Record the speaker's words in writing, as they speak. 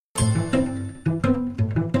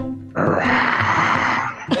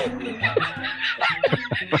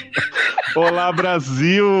Olá,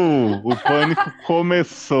 Brasil! O Pânico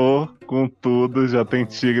começou com tudo, já tem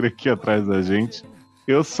tigre aqui atrás da gente.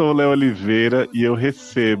 Eu sou o Léo Oliveira e eu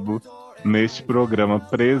recebo neste programa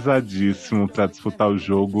pesadíssimo para disputar o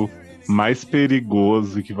jogo mais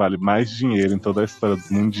perigoso e que vale mais dinheiro em toda a história do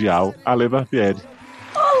Mundial, Ale Barbieri.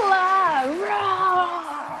 Olá!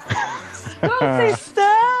 Como vocês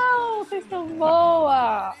estão? Vocês estão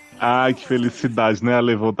boa? Ai, que felicidade, né,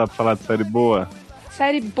 Ale? Voltar pra falar de série boa.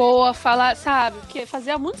 Série boa, falar, sabe? Porque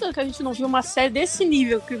fazia muitos anos que a gente não viu uma série desse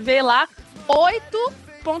nível, que vê lá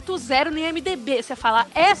 8.0 no IMDb. Você fala,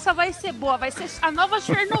 essa vai ser boa, vai ser a nova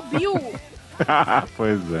Chernobyl.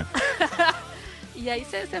 Pois é. E aí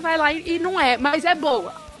você vai lá e não é, mas é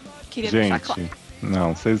boa. Queria deixar claro.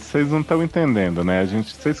 Não, vocês não estão entendendo, né?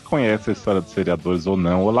 Vocês conhecem a história dos seriadores ou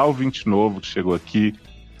não? Olá, ouvinte novo que chegou aqui.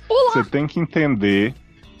 Você tem que entender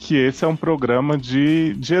que esse é um programa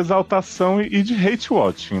de exaltação e de hate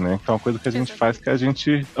watching, né? Que é uma coisa que a gente faz, que a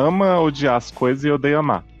gente ama odiar as coisas e odeia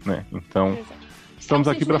amar, né? Então, estamos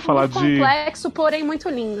aqui para falar de... complexo, porém muito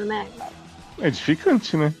lindo, né?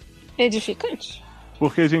 Edificante, né? Edificante.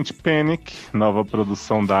 Porque, gente, Panic, nova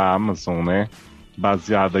produção da Amazon, né?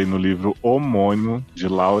 Baseada aí no livro homônimo de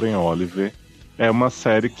Lauren Oliver. É uma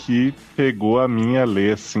série que pegou a minha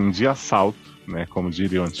lei, assim, de assalto, né? Como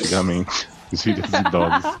diriam antigamente. Gírias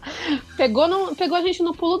idosas. Pegou a gente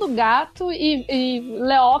no pulo do gato e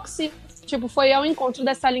Leoxy, tipo, foi ao encontro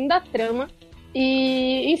dessa linda trama.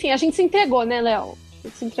 E, enfim, a gente se entregou, né, Léo? A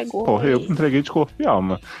gente se entregou. Porra, eu me entreguei de corpo e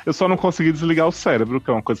alma. Eu só não consegui desligar o cérebro, que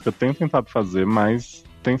é uma coisa que eu tenho tentado fazer, mas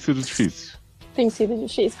tem sido difícil. Tem sido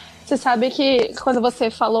difícil. Você sabe que quando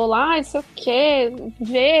você falou lá, isso o quê?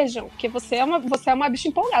 Vejam, que você é uma bicha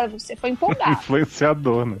empolgada, você foi empolgada.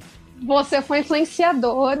 Influenciador, né? Você foi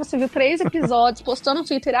influenciador, você viu 3 episódios, postou no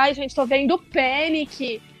Twitter, ai gente, tô vendo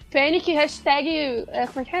Panic, hashtag,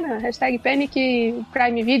 como é que era? Hashtag Panic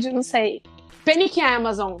Prime Video, não sei. Panic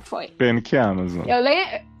Amazon, foi. Panic Amazon.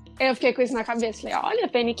 Eu fiquei com isso na cabeça, falei, olha,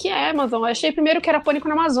 Panic Amazon, eu achei primeiro que era Pânico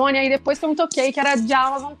na Amazônia, aí depois que eu me toquei que era de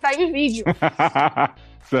Amazon Prime Video.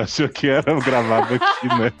 Você achou que era gravado aqui,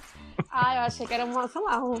 né? Ah, eu achei que era uma, sei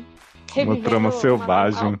lá, uma trama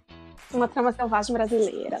selvagem. Uma trama selvagem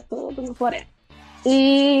brasileira, tudo no floresta.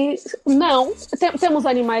 E não, temos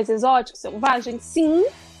animais exóticos, selvagens, sim,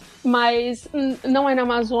 mas não é na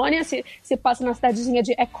Amazônia, se passa na cidadezinha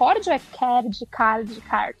de... É Cord ou é Card?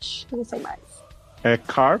 Não sei mais. É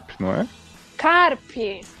Carp, não é? Carp,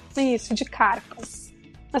 isso, de Carpas.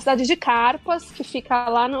 Na cidade de Carpas, que fica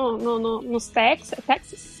lá nos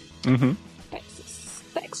Texas. Uhum.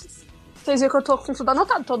 Texas. Vocês viram que eu tô com tudo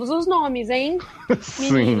anotado, todos os nomes, hein?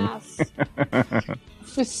 Sim. Meninas.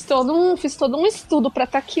 Fiz todo um estudo pra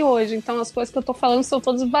estar aqui hoje. Então as coisas que eu tô falando são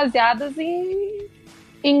todas baseadas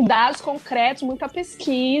em dados concretos, muita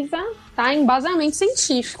pesquisa, tá? Embasamento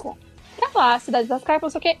científico. Tá lá, Cidade das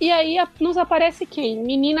Carpas, não sei o quê. E aí nos aparece quem?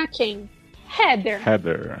 Menina quem?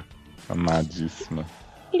 Heather. Amadíssima.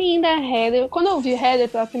 Linda Heather. Quando eu vi Heather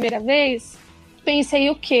pela primeira vez, pensei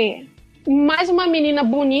o quê? Mais uma menina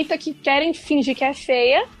bonita que querem fingir que é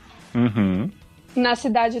feia. Uhum. Na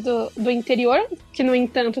cidade do interior, que no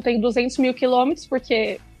entanto tem 200 mil quilômetros,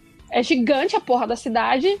 porque é gigante a porra da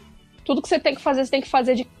cidade. Tudo que você tem que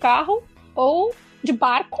fazer de carro ou de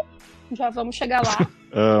barco. Já vamos chegar lá.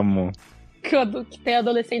 Amo. Que tem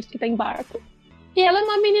adolescente que tem barco. E ela é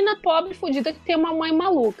uma menina pobre, fodida, que tem uma mãe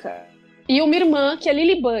maluca. E uma irmã, que é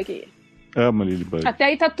Lilybug. Amo Lilybug. Até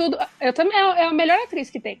aí tá tudo... Eu também é a melhor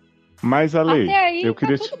atriz que tem. Mas, Ale, até aí eu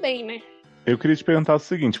queria tudo bem, né? Eu queria te perguntar o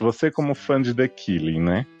seguinte, você como fã de The Killing,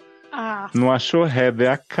 né? Ah. Não achou Heather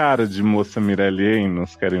a cara de moça Mirelle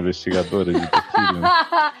Enos, que era investigadora de The Killing?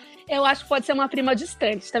 Eu acho que pode ser uma prima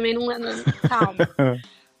distante, também não. Calma.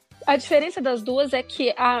 A diferença das duas é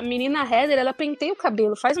que a menina Heather, ela penteia o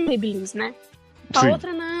cabelo, faz um babyliss, né? A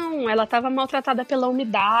outra não, ela tava maltratada pela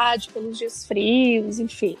umidade, pelos dias frios,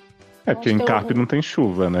 enfim. Porque em Carpe não tem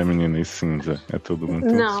chuva, né, menina? E cinza. É tudo muito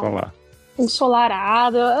solar.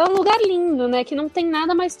 Ensolarado. É um lugar lindo, né? Que não tem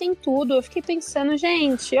nada, mas tem tudo. Eu fiquei pensando,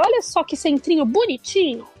 gente, olha só que centrinho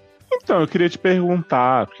bonitinho. Então, eu queria te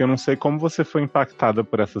perguntar, porque eu não sei como você foi impactada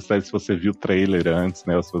por essa série, se você viu o trailer antes,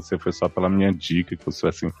 né? Ou se você foi só pela minha dica, que eu sou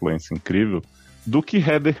essa influência incrível. Do que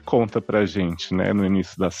Heather conta pra gente, né, no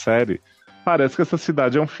início da série, parece que essa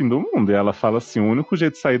cidade é um fim do mundo. E ela fala assim, o único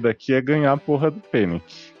jeito de sair daqui é ganhar a porra do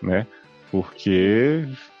Panic, né? Porque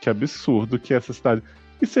que absurdo que é essa cidade...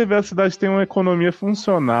 E você vê, a cidade tem uma economia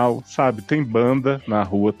funcional, sabe? Tem banda na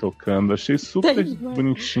rua tocando. Achei super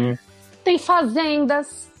bonitinho. Tem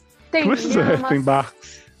fazendas. Tem tem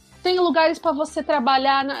barcos. Tem lugares pra você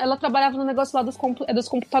trabalhar. Ela trabalhava no negócio lá dos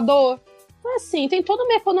computadores. Assim, tem toda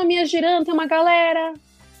uma economia girando, tem uma galera,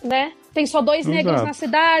 né? Tem só 2 negros na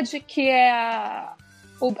cidade, que é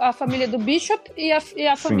a família do Bishop e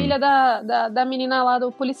a família da menina lá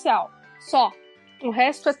do policial. Só. O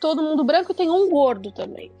resto é todo mundo branco e tem um gordo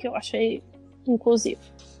também, que eu achei inclusivo.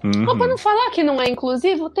 Mas pra não falar que não é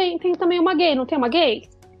inclusivo, tem também uma gay, não tem uma gay?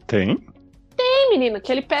 Tem? Tem, menina,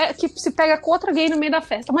 que se pega com outra gay no meio da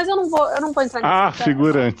festa. Mas eu não vou entrar nisso.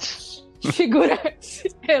 Figurante.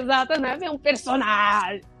 Figurante. Exato, né? É um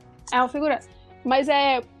personagem. É um figurante. Mas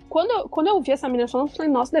quando eu vi essa menina falando, eu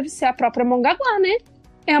falei, nossa, deve ser a própria Mongaguá, né?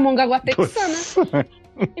 É a Mongaguá texana.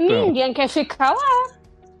 E ninguém quer ficar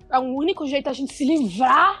lá. O único jeito a gente se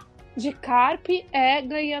livrar de Carpe é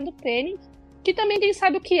ganhando pênis. Que também quem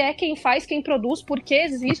sabe o que é, quem faz, quem produz, por que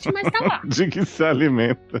existe, mas tá lá. De que se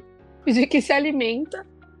alimenta. De que se alimenta.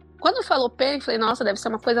 Quando falou pênis, falei, nossa, deve ser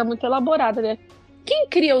uma coisa muito elaborada, né? Quem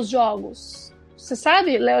cria os jogos? Você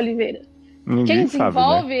sabe, Léo Oliveira? Quem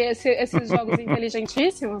desenvolve sabe, né? esses jogos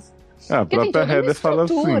inteligentíssimos? A própria Heather fala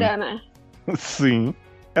assim. Né? Sim.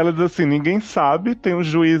 Ela diz assim, ninguém sabe, tem os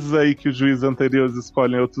juízes aí que os juízes anteriores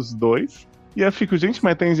escolhem outros 2. E eu fico, gente,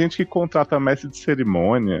 mas tem gente que contrata mestre de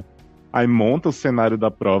cerimônia, aí monta o cenário da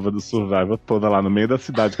prova do Survivor toda lá no meio da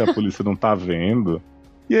cidade que a polícia não tá vendo.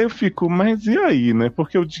 E aí eu fico, mas e aí, né?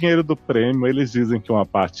 Porque o dinheiro do prêmio, eles dizem que uma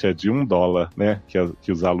parte é de $1, né?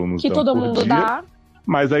 Que os alunos dão por dia. Que todo mundo dá.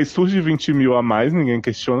 Mas aí surge 20 mil a mais, ninguém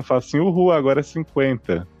questiona, fala assim, uhul, agora é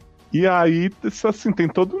 50. E aí, assim, tem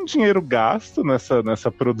todo um dinheiro gasto nessa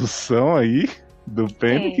produção aí do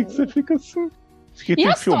prêmio, que você fica assim... Que e tem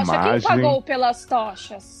as filmagem. Tochas? Quem pagou pelas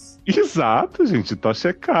tochas? Exato, gente, tocha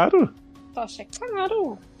é caro. Tocha é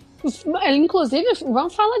caro. Inclusive,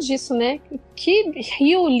 vamos falar disso, né? Que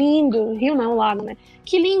rio lindo. Rio não, lago, né?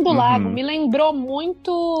 Que lindo lago. Me lembrou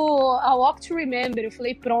muito a Walk to Remember. Eu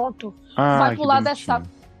falei, pronto. Vai pular dessa...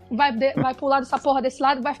 Vai pular dessa porra desse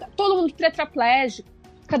lado, vai ficar todo mundo tetraplégico.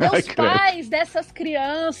 Cadê os pais dessas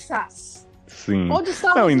crianças? Sim. Onde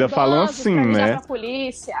estão não, os ainda idosos falam assim, pra ligar né? pra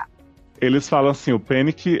polícia? Eles falam assim, o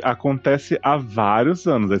panic acontece há vários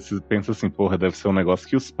anos. Aí você pensa assim, porra, deve ser um negócio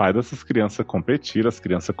que os pais dessas crianças competiram, as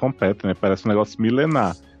crianças competem, né? Parece um negócio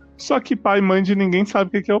milenar. Só que pai e mãe de ninguém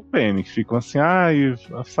sabe o que é o panic. Ficam assim,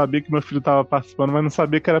 eu sabia que meu filho tava participando, mas não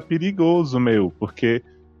sabia que era perigoso, porque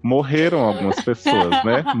morreram algumas pessoas,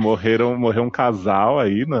 né? Morreu um casal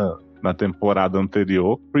aí na temporada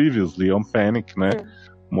anterior, Previously on Panic, né?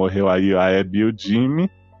 Morreu aí a Abby e o Jimmy.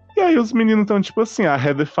 E aí os meninos estão tipo assim, a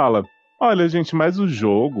Heather fala... Olha, gente, mas o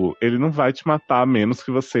jogo, ele não vai te matar a menos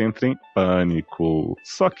que você entre em pânico.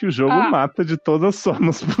 Só que o jogo mata de todas as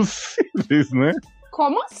formas possíveis, né?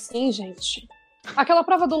 Como assim, gente? Aquela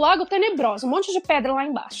prova do lago tenebrosa, um monte de pedra lá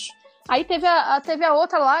embaixo. Aí teve a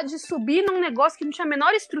outra lá de subir num negócio que não tinha a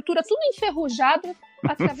menor estrutura, tudo enferrujado,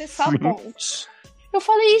 atravessar a ponte. Eu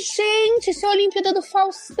falei, gente, isso é a Olimpíada do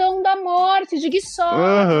Faustão da Morte, de Guiçó.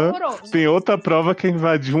 Tem outra prova que é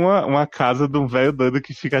invadir uma casa de um velho doido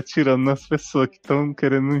que fica atirando nas pessoas que estão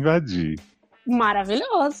querendo invadir.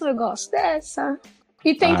 Maravilhoso, eu gosto dessa.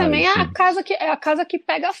 E tem também a casa que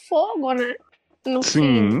pega fogo, né? No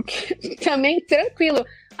sim. Fim. Também tranquilo.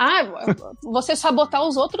 Você sabotar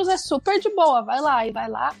os outros é super de boa, vai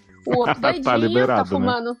lá. O outro doidinho, tá liberado, tá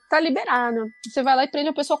fumando, né? Tá liberado. Você vai lá e prende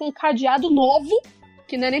a pessoa com um cadeado novo,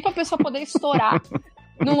 que não é nem pra pessoa poder estourar,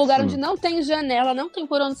 num lugar onde não tem janela, não tem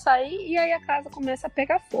por onde sair, e aí a casa começa a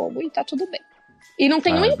pegar fogo e tá tudo bem. E não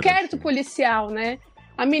tem um inquérito policial, né?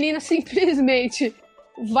 A menina simplesmente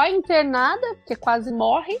vai internada, porque quase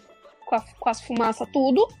morre, com as fumaças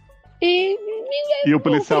tudo, e ninguém... E o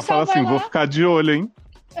policial fala assim, vou ficar de olho, hein?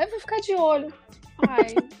 Eu vou ficar de olho.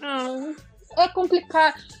 É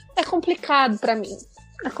complicado pra mim.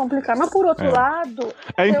 É complicado. Mas por outro lado...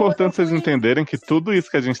 É importante vocês entenderem que tudo isso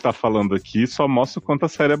que a gente tá falando aqui só mostra o quanto a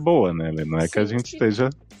série é boa, né? Não é que a gente esteja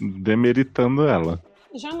demeritando ela.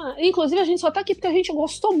 Jamais. Inclusive, a gente só tá aqui porque a gente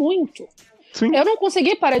gostou muito. Sim. Eu não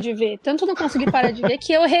consegui parar de ver. Tanto não consegui parar de ver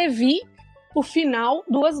que eu revi o final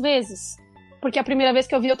 2 vezes. Porque a primeira vez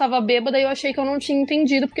que eu vi eu tava bêbada e eu achei que eu não tinha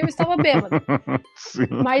entendido porque eu estava bêbada. Sim.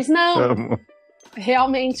 Mas não.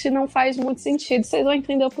 Realmente não faz muito sentido. Vocês vão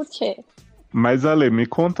entender o porquê. Mas, Ale, me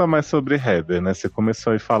conta mais sobre Heather, né? Você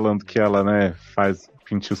começou aí falando que ela, né,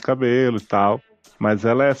 pintia os cabelos e tal. Mas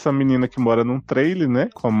ela é essa menina que mora num trailer, né?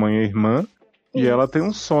 Com a mãe e a irmã. E ela tem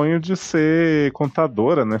um sonho de ser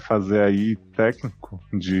contadora, né? Fazer aí técnico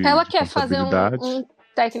de Ela quer fazer um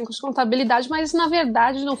técnico de contabilidade, mas na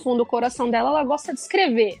verdade, no fundo do coração dela, ela gosta de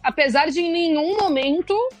escrever. Apesar de em nenhum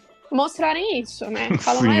momento mostrarem isso, né?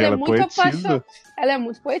 Falam, Sim, ela é ela muito apaixonada. Ela é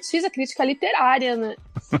muito poetisa, crítica literária, né?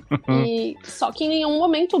 E só que em nenhum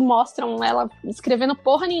momento mostram ela escrevendo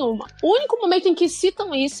porra nenhuma. O único momento em que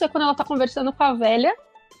citam isso é quando ela tá conversando com a velha,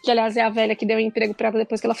 que aliás é a velha que deu emprego pra ela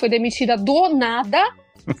depois que ela foi demitida do nada.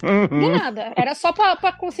 Do nada. Era só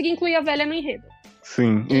pra conseguir incluir a velha no enredo.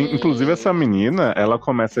 Sim, inclusive essa menina, ela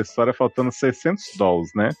começa a história faltando $600,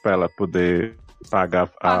 né? Pra ela poder pagar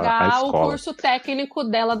a escola. O curso técnico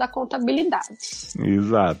dela da contabilidade.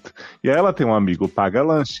 Exato. E aí ela tem um amigo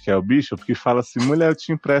paga-lanche, que é o Bishop, que fala assim, mulher, eu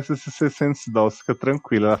te empresto esses $600, fica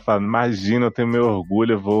tranquila. Ela fala, imagina, eu tenho meu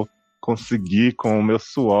orgulho, eu vou conseguir com o meu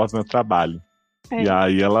suor, meu trabalho. E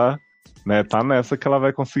aí ela, né, tá nessa que ela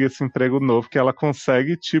vai conseguir esse emprego novo, que ela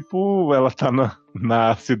consegue, tipo, ela tá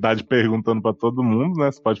na cidade perguntando pra todo mundo,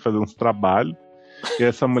 né, você pode fazer uns trabalhos. E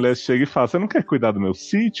essa mulher chega e fala, você não quer cuidar do meu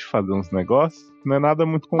sítio, fazer uns negócios? Não é nada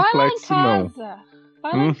muito complexo, não.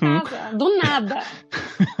 Vai lá em casa, do nada.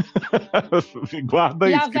 Guarda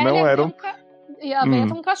isso, que não eram... E a velha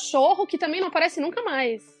tem um cachorro que também não aparece nunca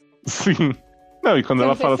mais. Sim. Não, e quando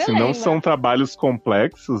ela fala assim, não são trabalhos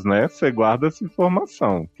complexos, né? Você guarda essa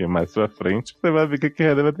informação, porque mais pra frente você vai ver o que a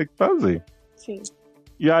Heather vai ter que fazer. Sim.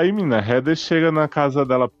 E aí, menina, a Heather chega na casa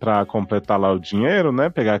dela pra completar lá o dinheiro, né?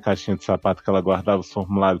 Pegar a caixinha de sapato que ela guardava, os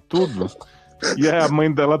formulários, tudo. E aí a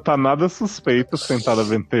mãe dela tá nada suspeita, sentada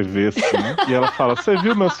vendo TV, assim. E ela fala, você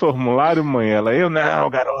viu meus formulários, mãe? Ela, eu não,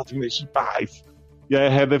 garoto, me deixa em paz. E aí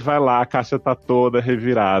a Heather vai lá, a caixa tá toda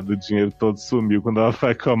revirada, o dinheiro todo sumiu. Quando ela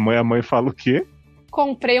vai com a mãe fala o quê?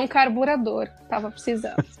 Comprei um carburador, tava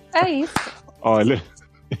precisando. É isso. Olha,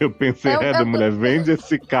 eu pensei, Heather, mulher, vende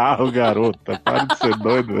esse carro, garota. Para de ser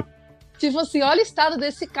doida. Tipo assim, olha o estado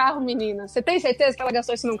desse carro, menina. Você tem certeza que ela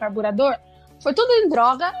gastou isso num carburador? Foi tudo em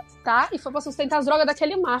droga, tá? E foi pra sustentar as drogas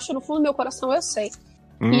daquele macho. No fundo do meu coração, eu sei.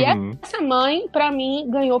 E essa mãe, pra mim,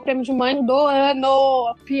 ganhou o prêmio de mãe do ano.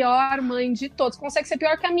 A pior mãe de todos. Consegue ser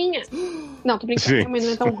pior que a minha. Não, tô brincando. Minha mãe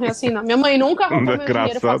não é tão ruim assim, não. Minha mãe nunca roubou meu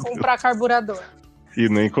dinheiro pra comprar carburador. E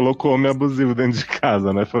nem colocou homem abusivo dentro de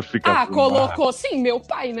casa, né? Pra ficar colocou sim, meu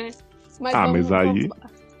pai, né? Mas mas aí...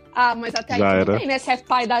 mas até aí tudo era... bem, né? Se é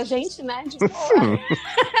pai da gente, né? De boa.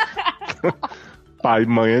 Pai e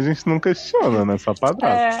mãe a gente não questiona, né? Só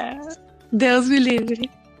padrasto. Deus me livre.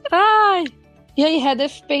 Ai... E aí Heather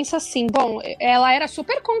pensa assim, bom, ela era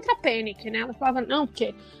super contra a Panic, né? Ela falava, não,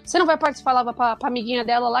 porque você não vai participar, falava pra amiguinha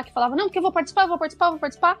dela lá, que falava, não, porque eu vou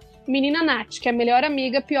participar. Menina Nath, que é a melhor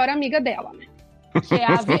amiga, pior amiga dela, né? Que é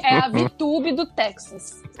a VTube do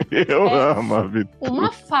Texas. Eu amo a VTube.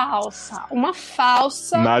 Uma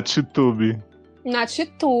falsa...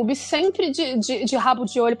 Nath-tube, sempre de rabo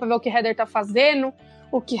de olho pra ver o que Heather tá fazendo,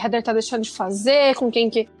 o que Heather tá deixando de fazer, com quem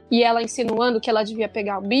que... E ela insinuando que ela devia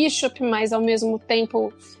pegar o Bishop, mas ao mesmo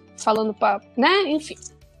tempo falando pra... Né? Enfim.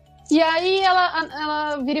 E aí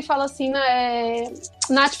ela vira e fala assim, né?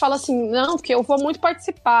 Nath fala assim, não, porque eu vou muito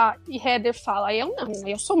participar. E Heather fala, eu não,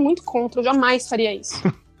 eu sou muito contra, eu jamais faria isso.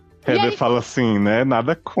 Heather aí, fala assim, né?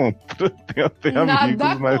 Nada contra. Tenho até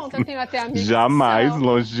amigos, mas tenho até amigos. Jamais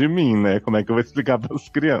longe de mim, né? Como é que eu vou explicar pras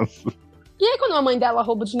crianças? E aí quando a mãe dela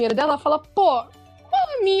rouba o dinheiro dela, ela fala, pô, qual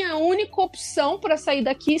é a minha única opção pra sair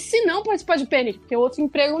daqui se não participar de Panic? Porque outros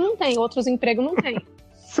empregos não tem.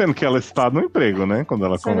 Sendo que ela está no emprego, né? Quando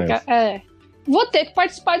ela começa. Vou ter que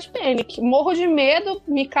participar de Panic. Morro de medo,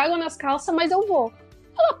 me cago nas calças, mas eu vou.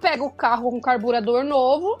 Ela pega o carro com um carburador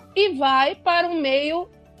novo e vai para o meio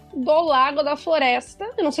do lago da floresta.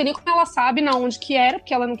 Eu não sei nem como ela sabe na onde que era,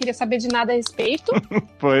 porque ela não queria saber de nada a respeito.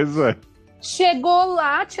 Pois é. Chegou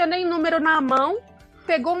lá, tinha nem número na mão,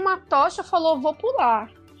 pegou uma tocha, falou, vou pular.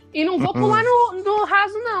 E não vou pular no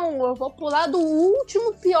raso, não. Eu vou pular do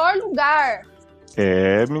último pior lugar.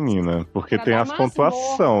 Menina, porque tem as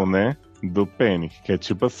pontuação, né? Do Panic, que é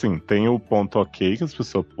tipo assim, tem o ponto ok que as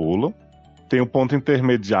pessoas pulam, tem o ponto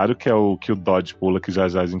intermediário, que é o que o Dodge pula, que já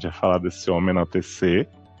a gente vai falar desse homem na TC,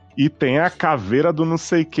 e tem a caveira do não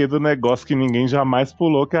sei que do negócio que ninguém jamais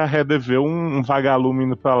pulou, que a Heather vê um vagalume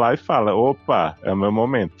indo pra lá e fala, opa, é o meu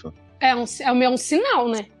momento. É um sinal,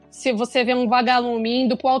 né? Se você vê um vagalume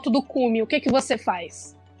indo pro alto do cume, o que você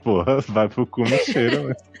faz? Porra, vai pro cume cheiro,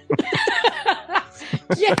 né?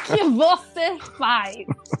 O que você faz?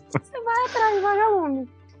 Você vai atrás do vagalume.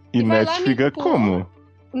 E Net fica como?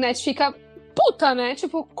 O Net fica puta, né?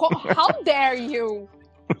 Tipo, how dare you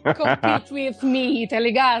compete with me, tá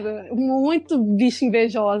ligado? Muito bicho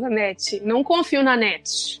invejosa, Net. Não confio na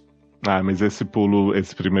Net. Mas esse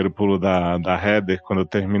primeiro pulo da Heather, quando eu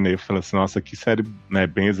terminei, eu falei assim, nossa, que série, né,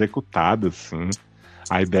 bem executada, assim.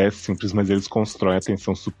 A ideia é simples, mas eles constroem a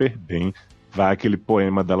tensão super bem. vai aquele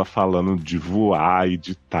poema dela falando de voar e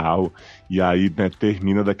de tal. E aí, né,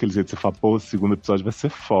 termina daquele jeito. Você fala, pô, o segundo episódio vai ser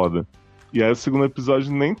foda. E aí o segundo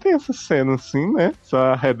episódio nem tem essa cena assim, né?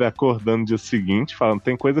 Só a Heather acordando no dia seguinte, falando,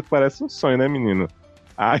 tem coisa que parece um sonho, né, menino?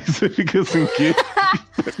 Aí você fica assim, que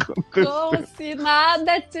como se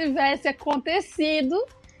nada tivesse acontecido.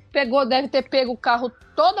 Deve ter pego o carro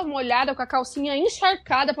toda molhada, com a calcinha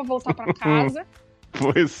encharcada pra voltar pra casa.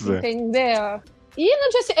 Pois é. Entendeu? E no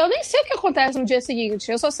dia eu nem sei o que acontece no dia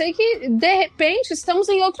seguinte. Eu só sei que, de repente, estamos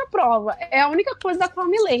em outra prova. É a única coisa da qual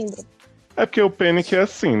eu me lembro. É porque o Panic é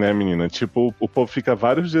assim, né, menina? Tipo, o povo fica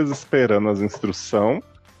vários dias esperando as instruções.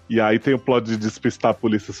 E aí tem o plot de despistar a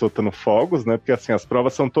polícia soltando fogos, né? Porque assim, as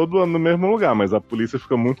provas são todo ano no mesmo lugar, mas a polícia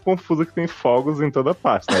fica muito confusa que tem fogos em toda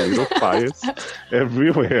parte, né? Little fires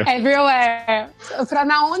everywhere. Everywhere.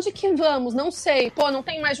 Na onde que vamos? Não sei. Pô, não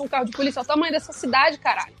tem mais de um carro de polícia. É o tamanho dessa cidade,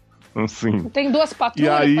 caralho. Sim. Não tem 2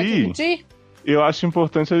 patrulhas pra dividir? Eu acho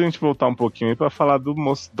importante a gente voltar um pouquinho aí pra falar do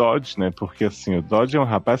moço Dodge, né? Porque assim, o Dodge é um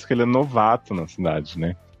rapaz que ele é novato na cidade,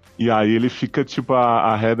 né? E aí ele fica, tipo,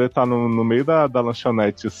 a Heather tá no meio da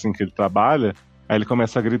lanchonete, assim, que ele trabalha. Aí ele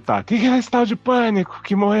começa a gritar, que é esse tal de pânico?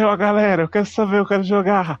 Que morreu a galera, eu quero saber, eu quero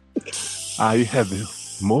jogar. Aí Heather,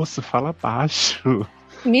 moço, fala baixo.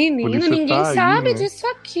 Menino, ninguém tá sabe aí, né? disso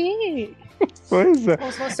aqui. Pois é.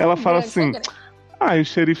 Ela fala assim, o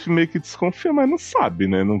xerife meio que desconfia, mas não sabe,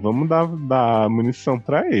 né? Não vamos dar munição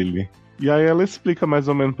pra ele. E aí ela explica mais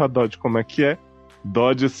ou menos pra Dodge como é que é.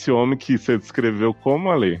 Dodge, esse homem que você descreveu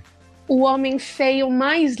como, Ale? O homem feio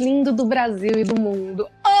mais lindo do Brasil e do mundo.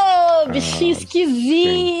 Oh, bichinho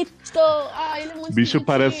esquisito! Ele é muito bicho esquisito.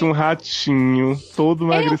 Parece um ratinho, todo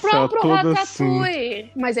magricelo, todo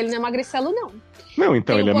assim. Mas ele não é magricelo, não. Não,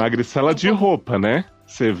 então, ele é magricela de roupa, né?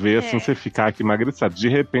 Você vê assim, você ficar aqui magricelo. De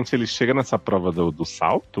repente ele chega nessa prova do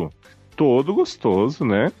salto, todo gostoso,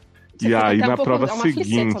 né? E aí, na prova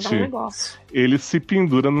seguinte, ele se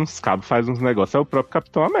pendura nos cabos, faz uns negócios. É o próprio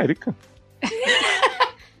Capitão América.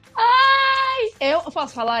 Eu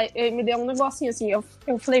posso falar, me deu um negocinho assim. Eu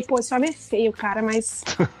falei, pô, esse homem é feio, cara, mas.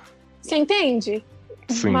 Você entende?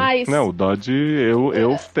 Sim. Mas... Não, o Dodge,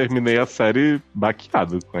 eu terminei a série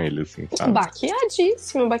baqueado com ele, assim, sabe?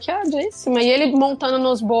 Baqueadíssimo. E ele montando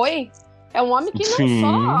nos boi, é um homem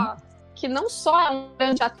que não só é um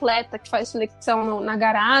grande atleta que faz flexão na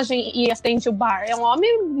garagem e atende o bar. É um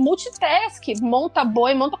homem multitask, monta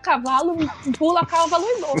boi, monta cavalo, pula cavalo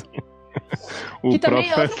e louco. O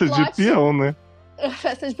próprio festa de peão, né?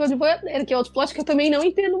 Festa de peão de boiadeiro, que é outro plot que eu também não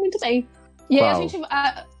entendo muito bem. E aí a gente...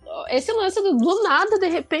 esse lance do nada, de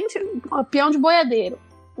repente, peão de boiadeiro.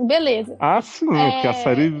 Beleza. Sim, porque a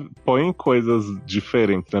série põe coisas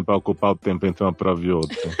diferentes, né? Pra ocupar o tempo entre uma prova e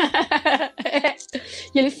outra.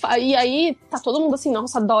 E aí tá todo mundo assim,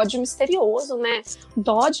 nossa, Dodge misterioso, né?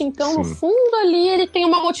 Dodge, então, no fundo ali, ele tem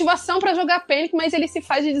uma motivação pra jogar Panic, mas ele se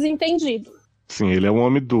faz de desentendido. Sim, ele é um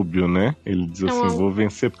homem dúbio, né? Ele diz assim, vou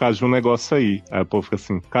vencer por causa de um negócio aí. Aí o povo fica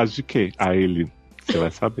assim, por causa de quê? Aí ele, você vai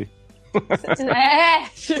saber.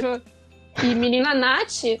 E menina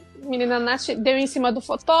Nath deu em cima do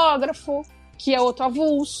fotógrafo, que é outro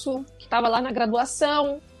avulso, que tava lá na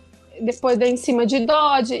graduação. Depois deu em cima de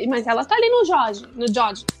Dodge, mas ela tá ali no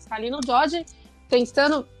Dodge. Tá ali no Dodge,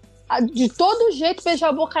 tentando de todo jeito beijar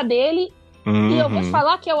a boca dele. E eu vou te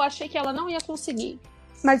falar que eu achei que ela não ia conseguir.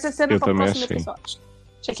 Mas essa cena foi o próximo episódio.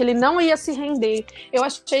 Achei que ele não ia se render. Eu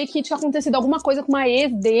achei que tinha acontecido alguma coisa com uma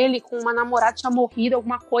ex dele, com uma namorada que tinha morrido,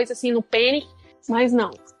 alguma coisa assim no Panic. Mas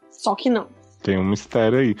não. Só que não. Tem um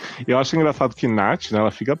mistério aí. Eu acho engraçado que Nath, né,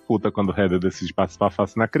 ela fica puta quando o Heather decide participar. Fala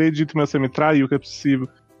assim, não acredito, mas você me traiu, que é possível.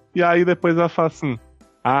 E aí depois ela fala assim,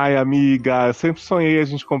 ai amiga, eu sempre sonhei a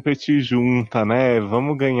gente competir junta, né?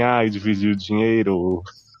 Vamos ganhar e dividir o dinheiro.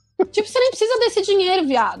 Tipo, você nem precisa desse dinheiro,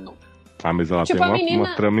 viado. Mas ela tem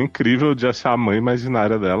uma trama incrível de achar a mãe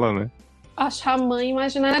imaginária dela, né? Achar a mãe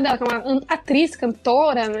imaginária dela, que é uma atriz,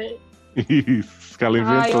 cantora, né? Isso, que ela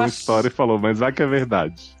inventou uma história e falou, mas que é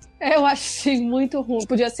verdade. Eu achei muito ruim.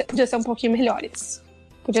 Podia ser um pouquinho melhor isso.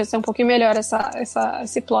 Podia ser um pouquinho melhor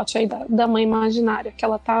esse plot aí da mãe imaginária, que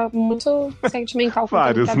ela tá muito sentimental.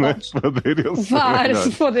 Vários, né? Poderiam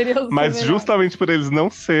ser. Mas justamente por eles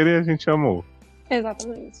não serem, a gente amou.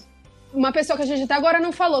 Exatamente. Uma pessoa que a gente até agora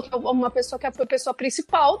não falou, que é uma pessoa que é a pessoa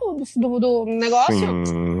principal do negócio.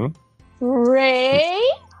 Sim. Ray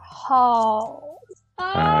Hall.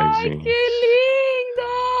 Ai, gente. que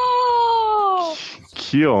lindo!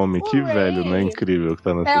 Que homem, que velho, né? Incrível que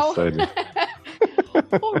tá nessa série.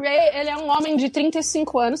 O Ray, ele é um homem de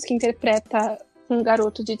 35 anos que interpreta um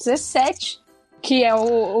garoto de 17, que é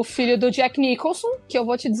o filho do Jack Nicholson, que eu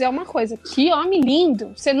vou te dizer uma coisa, que homem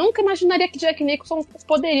lindo. Você nunca imaginaria que Jack Nicholson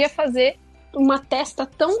poderia fazer uma testa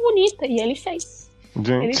tão bonita. E ele fez.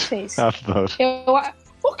 Gente, Ele fez. adoro.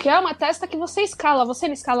 Porque é uma testa que você escala. Você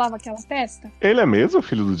não escalava aquela testa? Ele é mesmo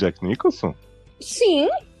filho do Jack Nicholson? Sim.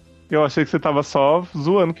 Eu achei que você tava só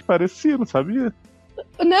zoando que parecia, não sabia?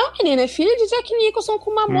 Não, menina, é filho de Jack Nicholson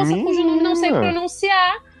com uma moça cujo nome não sei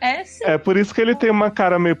pronunciar. É sim. É por isso que ele tem uma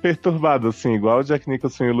cara meio perturbada, assim, igual o Jack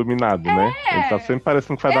Nicholson Iluminado, né? Ele tá sempre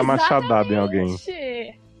parecendo que vai dar machadada em alguém.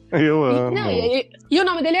 Eu amo. E o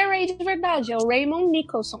nome dele é Ray de verdade, é o Raymond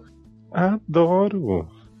Nicholson. Adoro.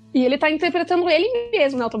 E ele tá interpretando ele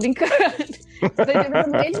mesmo, não, tô brincando. Tá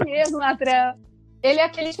interpretando ele mesmo na trama. Ele é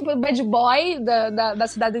aquele tipo bad boy da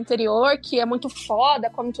cidade do interior, que é muito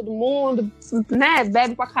foda, come todo mundo, né?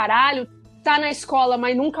 Bebe pra caralho, tá na escola,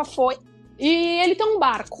 mas nunca foi. E ele tem um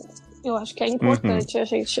barco. Eu acho que é importante a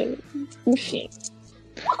gente. Enfim.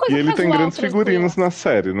 E ele tem grandes figurinos na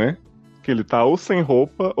série, né? Que ele tá ou sem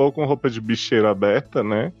roupa, ou com roupa de bicheiro aberta,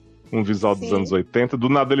 né? Um visual dos anos 80. Do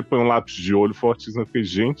nada ele põe um lápis de olho fortíssimo. Eu fiquei,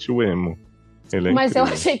 gente, o emo. Ele é Mas incrível.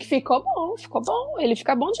 eu achei que ficou bom. Ele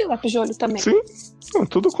fica bom de lápis de olho também. Sim, não,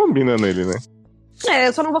 tudo combina nele, né?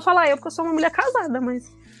 Eu só não vou falar porque eu sou uma mulher casada, mas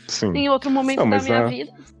Sim. em outro momento da minha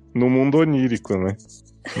vida. No mundo onírico, né?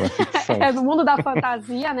 Na ficção. No mundo da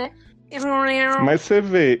fantasia, né? Mas você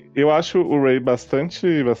vê, eu acho o Ray bastante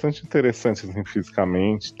interessante, assim,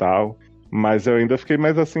 fisicamente e tal. Mas eu ainda fiquei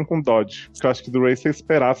mais assim com o Dodge. Porque eu acho que do Ray você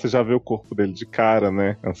esperar, você já vê o corpo dele de cara,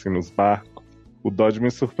 né? Assim, nos barcos. O Dodge me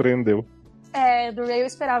surpreendeu. Do Ray eu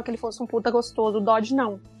esperava que ele fosse um puta gostoso. O Dodge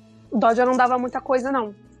não. O Dodge eu não dava muita coisa,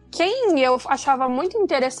 não. Quem eu achava muito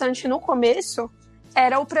interessante no começo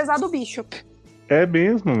era o prezado Bishop. É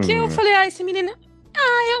mesmo? Que eu falei, esse menino...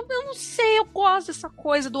 eu não sei, eu gosto dessa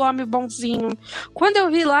coisa do homem bonzinho. Quando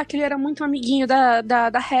eu vi lá que ele era muito amiguinho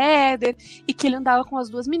da Heather e que ele andava com as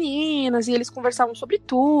duas meninas e eles conversavam sobre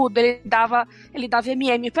tudo, ele dava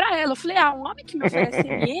MM pra ela. Eu falei, um homem que me oferece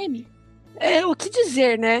MM? O que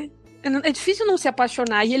dizer, né? É difícil não se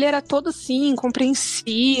apaixonar. E ele era todo assim,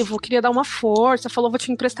 compreensivo, queria dar uma força, falou, vou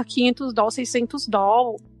te emprestar $500,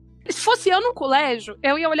 $600. Se fosse eu no colégio,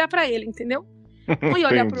 eu ia olhar pra ele, entendeu? Não ia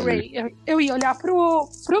olhar pro Ray, eu ia olhar pro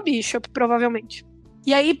Bishop, provavelmente.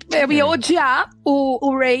 E aí eu ia odiar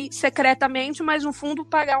o Ray secretamente, mas no fundo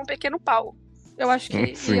pagar um pequeno pau. Eu acho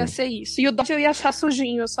que ia ser isso. E o Dodge eu ia achar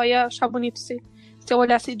sujinho, eu só ia achar bonito se eu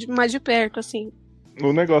olhasse mais de perto, assim.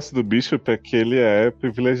 O negócio do Bishop é que ele é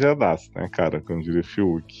privilegiadaço, né, cara? Como diria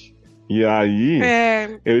Fiuk. E aí,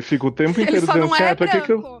 ele fica o tempo inteiro dizendo assim, pra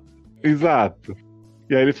que eu... Exato.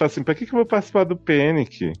 E aí ele fala assim, pra que eu vou participar do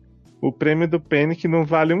Panic? O prêmio do Panic não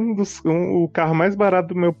vale o carro mais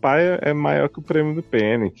barato do meu pai é maior que o prêmio do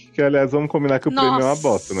Panic. Que, aliás, vamos combinar que o prêmio é uma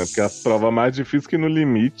bosta, né? Porque as provas mais difíceis que no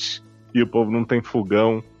limite. E o povo não tem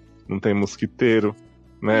fogão, não tem mosquiteiro,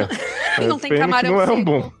 né? Não tem camarão não seco. É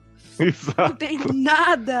bom. Exato. Não tem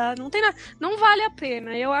nada. Não vale a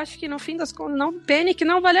pena. Eu acho que no fim das contas, Panic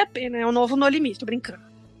não vale a pena. É o novo No Limite, tô brincando.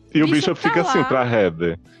 E o Bishop fica assim pra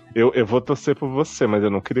Heather. Eu vou torcer por você, mas eu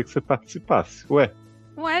não queria que você participasse. Ué,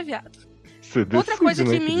 viado. Outra coisa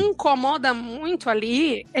que me incomoda muito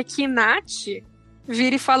ali é que Nath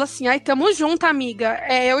vira e fala assim, tamo junto, amiga.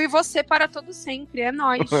 É eu e você para todo sempre, é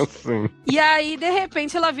nóis. E aí, de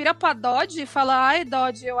repente, ela vira pra Dodge e fala,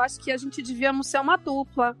 Dodge, eu acho que a gente devíamos ser uma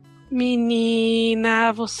dupla.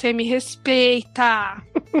 Menina, você me respeita.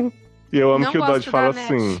 E eu amo que o Dodge fala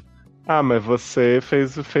assim, mas você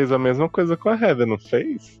fez a mesma coisa com a Heather, não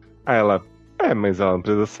fez? Aí ela, mas ela não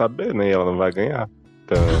precisa saber, né? E ela não vai ganhar.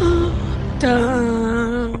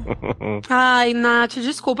 Ai, Nath,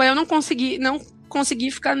 desculpa, eu não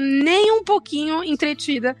consegui ficar nem um pouquinho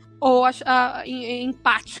entretida ou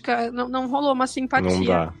empática. Não rolou uma simpatia. Não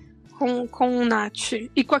dá. Com o Nath.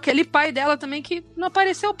 E com aquele pai dela também que não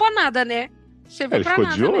apareceu pra nada, né? Ele ficou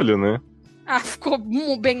de olho, né? Ficou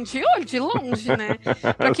bem de olho, de longe, né?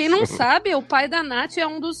 Pra quem não sabe, o pai da Nath é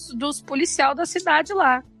um dos policiais da cidade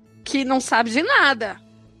lá, que não sabe de nada.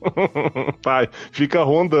 Pai, fica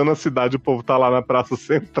rondando a cidade, o povo tá lá na Praça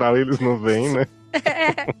Central e eles não vêm, né?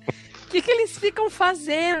 O que eles ficam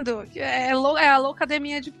fazendo? É a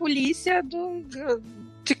loucademia de polícia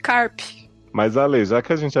de Carp. Mas, Ale, já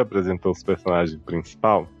que a gente apresentou os personagens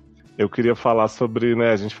principais, eu queria falar sobre,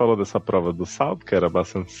 né, a gente falou dessa prova do salto, que era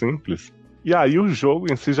bastante simples, e aí o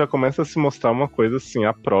jogo em si já começa a se mostrar uma coisa assim,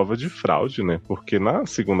 a prova de fraude, né? Porque na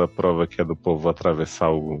segunda prova, que é do povo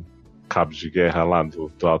atravessar o cabo de guerra lá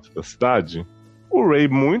do alto da cidade, o Ray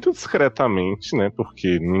muito discretamente, né,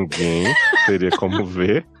 porque ninguém teria como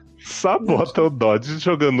ver, sabota o Dodge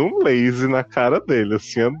jogando um laser na cara dele,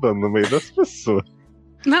 assim, andando no meio das pessoas.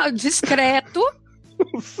 Não, discreto.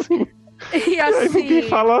 Sim. E assim... Aí ninguém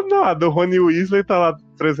fala nada. O Rony Weasley tá lá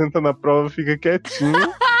apresentando a prova, fica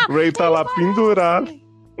quietinho. Ray tá lá pendurado.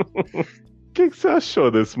 O que você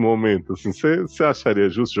achou desse momento? Assim, você acharia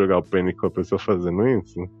justo jogar o Penny com a pessoa fazendo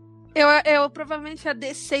isso? Eu provavelmente ia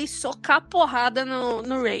descer e socar a porrada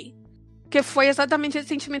no Ray. Porque foi exatamente esse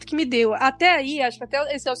sentimento que me deu. Até aí, acho que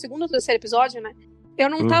até esse é o segundo ou terceiro episódio, né? Eu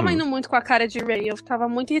não tava indo muito com a cara de Ray. Eu tava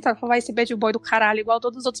muito irritada. Vai esse bad boy do caralho, igual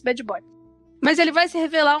todos os outros bad boy. Mas ele vai se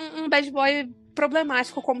revelar um bad boy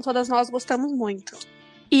problemático, como todas nós gostamos muito.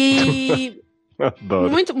 E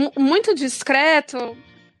muito, muito discreto,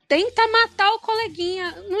 tenta matar o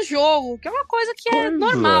coleguinha no jogo, que é uma coisa que é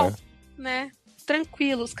normal, né?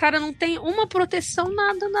 Tranquilo. Os caras não tem uma proteção,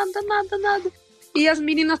 nada. E as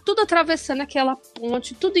meninas tudo atravessando aquela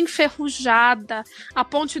ponte, tudo enferrujada. A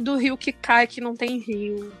ponte do rio que cai, que não tem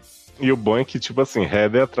rio. E o bom é que, tipo assim,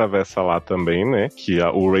 Heather atravessa lá também, né? Que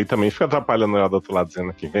o Ray também fica atrapalhando ela do outro lado, dizendo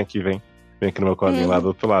aqui, vem aqui no meu colinho lá do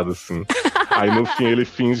outro lado, assim. Aí no fim ele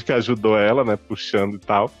finge que ajudou ela, né? Puxando e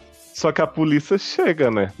tal. Só que a polícia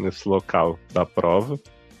chega, né? Nesse local da prova.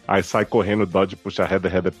 Aí sai correndo, Dodge puxa a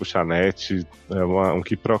Heather puxa a Net. É um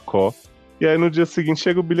quiprocó. E aí no dia seguinte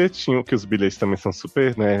chega o bilhetinho, que os bilhetes também são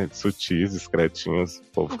super, né, sutis, discretinhos.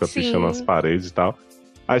 O povo fica pichando nas paredes e tal.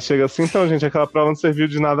 Aí chega assim, então, gente, aquela prova não serviu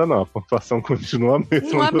de nada, não. A pontuação continua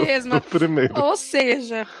a mesma do primeiro. Ou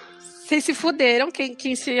seja, vocês se fuderam.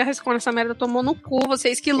 Quem se arriscou nessa merda tomou no cu.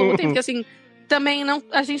 Vocês que lutem, porque assim, também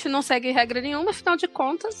a gente não segue regra nenhuma. Afinal de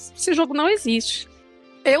contas, esse jogo não existe.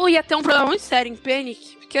 Eu ia ter um problema muito sério em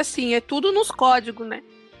Panic, porque assim, é tudo nos códigos, né?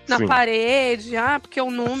 Na Sim. parede, porque o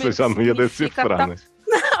número... Você já não ia decifrar, né?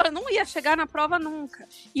 Não, eu não ia chegar na prova nunca.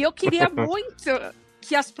 E eu queria muito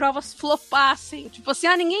que as provas flopassem. Tipo assim,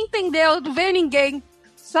 ninguém entendeu, não veio ninguém,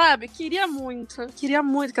 sabe? Queria muito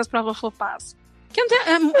que as provas flopassem. Porque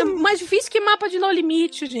é mais difícil que mapa de No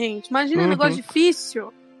Limite, gente. Imagina um negócio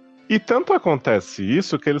difícil. E tanto acontece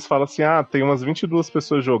isso que eles falam assim, tem umas 22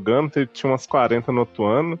 pessoas jogando, tinha umas 40 no outro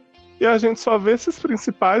ano, e a gente só vê esses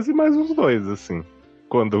principais e mais uns dois, assim.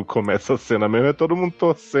 Quando começa a cena mesmo, é todo mundo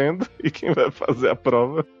torcendo e quem vai fazer a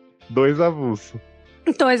prova, 2 avulsos.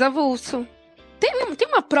 2 avulsos. Tem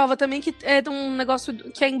uma prova também que é de um negócio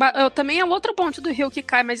que também é outra ponte do rio que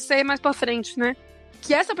cai, mas isso aí é mais pra frente, né?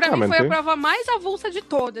 Que essa pra mim foi a prova mais avulsa de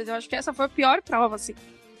todas. Eu acho que essa foi a pior prova, assim.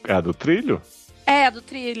 É a do trilho? É, a do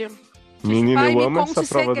trilho. Menina, eu amo essa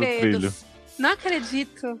prova do trilho. Não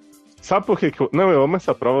acredito. Sabe por que Não, eu amo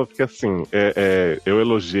essa prova porque, assim, eu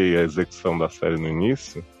elogiei a execução da série no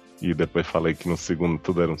início e depois falei que no segundo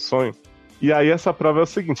tudo era um sonho. E aí essa prova é o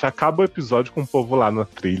seguinte, acaba o episódio com o povo lá na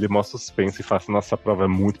trilha, mostra os suspense e fala assim, nossa, essa prova é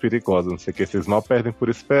muito perigosa, não sei o que, vocês mal perdem por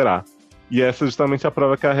esperar. E essa é justamente a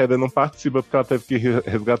prova que a Heather não participa porque ela teve que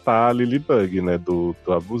resgatar a Lilybug, né, do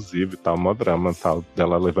abusivo e tal, mó drama e tal,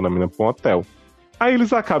 dela levando a menina pra um hotel. Aí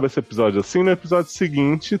eles acabam esse episódio assim, no episódio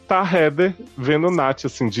seguinte, tá a Heather vendo o Nath,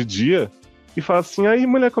 assim, de dia, e fala assim, aí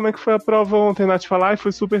mulher, como é que foi a prova ontem? A Nath fala,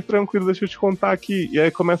 foi super tranquilo, deixa eu te contar aqui. E aí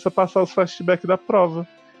começa a passar os flashbacks da prova.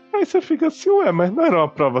 Aí você fica assim, mas não era uma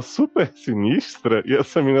prova super sinistra? E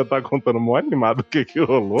essa menina tá contando mó animado o que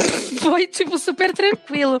rolou? Foi, tipo, super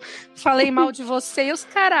tranquilo. Falei mal de você e os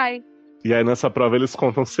carai. E aí nessa prova eles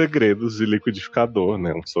contam segredos de liquidificador,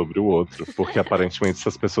 né, um sobre o outro, porque aparentemente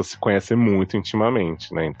essas pessoas se conhecem muito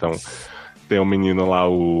intimamente, né, então tem um menino lá,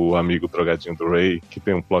 o amigo drogadinho do Ray, que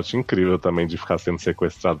tem um plot incrível também de ficar sendo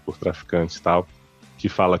sequestrado por traficante e tal, que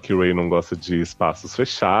fala que o Ray não gosta de espaços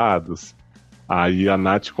fechados. Aí a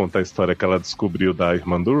Nath conta a história que ela descobriu da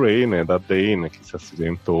irmã do Ray, né, da Dana, que se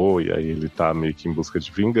acidentou, e aí ele tá meio que em busca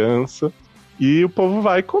de vingança, e o povo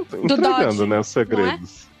vai entregando, Dodge, né, os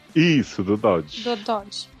segredos. Isso, do Dodge. Do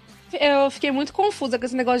Dodge. Eu fiquei muito confusa com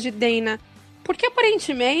esse negócio de Dana. Porque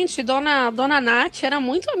aparentemente Dona Nath era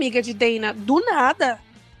muito amiga de Dana. Do nada.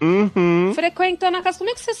 Frequentando a casa. Como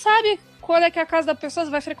é que você sabe qual é que é a casa da pessoa?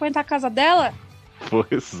 Você vai frequentar a casa dela?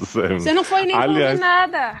 Pois é. Você não foi nem Aliás,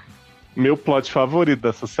 nada. Meu plot favorito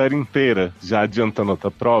dessa série inteira, já adiantando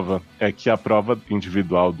outra prova, é que a prova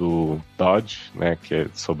individual do Dodge, né, que é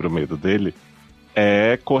sobre o medo dele,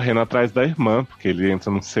 é correndo atrás da irmã, porque ele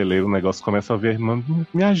entra num celeiro, o negócio começa a ver a irmã,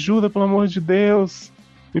 me ajuda, pelo amor de Deus,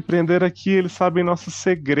 me prender aqui, eles sabem nosso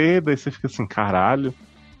segredo, aí você fica assim, caralho,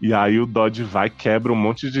 e aí o Dodge vai, quebra um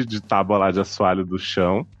monte de tábua lá de assoalho do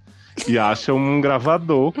chão, e acha um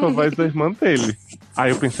gravador com a voz da irmã dele.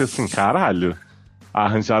 Aí eu pensei assim, caralho,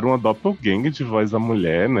 arranjaram uma doppelganger de voz da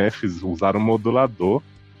mulher, né, usaram um modulador,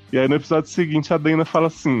 e aí no episódio seguinte a Dana fala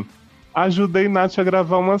assim, ajudei Nath a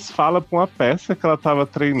gravar umas falas pra uma peça que ela tava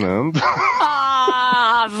treinando.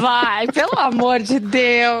 Vai, pelo amor de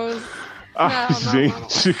Deus.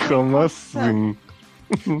 Gente, como assim?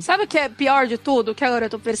 Sabe o que é pior de tudo, que agora eu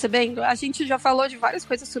tô percebendo? A gente já falou de várias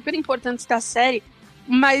coisas super importantes da série,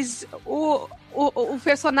 mas o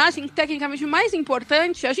personagem tecnicamente mais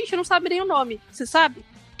importante, a gente não sabe nem o nome, você sabe?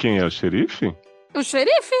 Quem é o xerife? O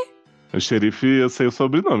xerife? O xerife, eu sei o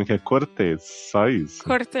sobrenome, que é Cortez, só isso.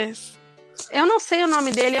 Cortez. Eu não sei o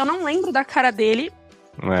nome dele, eu não lembro da cara dele,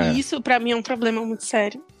 e isso pra mim é um problema muito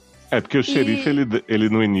sério. É porque o xerife, ele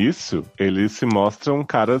no início, ele se mostra um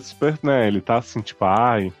cara super, né, ele tá assim, tipo,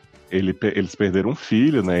 eles perderam um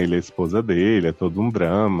filho, né, ele é a esposa dele, é todo um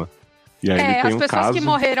drama. E aí ele tem as pessoas caso... que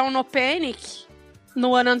morreram no Panic,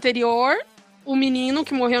 no ano anterior, o menino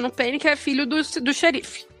que morreu no Panic é filho do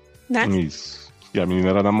xerife, né? Isso. E a menina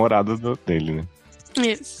era namorada dele, né?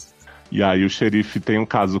 Isso. E aí o xerife tem um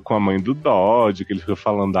caso com a mãe do Dodge, que ele fica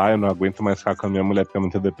falando, eu não aguento mais ficar com a minha mulher porque é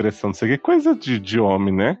muita depressão, não sei o que, coisa de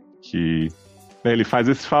homem, né? Que né, ele faz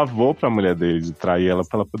esse favor pra mulher dele, de trair ela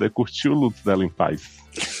pra ela poder curtir o luto dela em paz.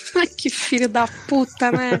 Que filho da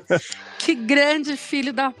puta, né? Que grande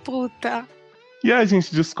filho da puta. E a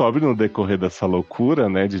gente descobre no decorrer dessa loucura,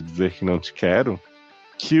 né, de dizer que não te quero,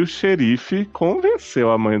 que o xerife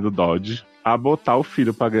convenceu a mãe do Dodge a botar o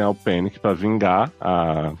filho pra ganhar o Panic, pra vingar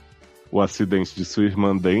o acidente de sua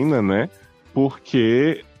irmã Dana, né?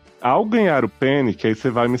 Porque ao ganhar o Panic, aí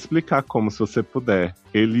você vai me explicar como, se você puder.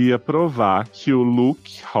 Ele ia provar que o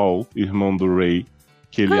Luke Hall, irmão do Ray,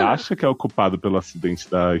 que ele acha que é o culpado pelo acidente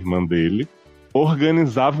da irmã dele,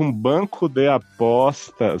 organizava um banco de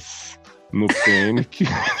apostas no Panic.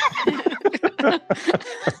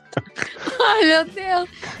 Ai, meu Deus.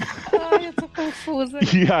 Ai, eu tô confusa.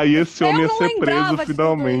 E aí esse homem ia ser preso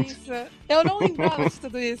finalmente. Eu não lembrava de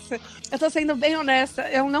tudo isso. Eu tô sendo bem honesta.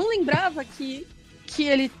 Eu não lembrava que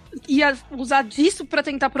ele ia usar disso pra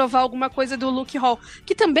tentar provar alguma coisa do Luke Hall,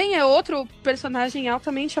 que também é outro personagem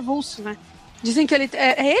altamente avulso, né? Dizem que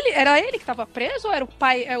era ele que tava preso ou era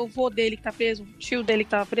o vô dele que tá preso, o tio dele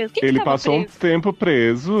que tava preso? Quem ele que tava passou preso? um tempo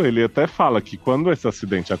preso, ele até fala que quando esse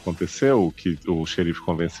acidente aconteceu, que o xerife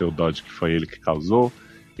convenceu o Dodge que foi ele que causou,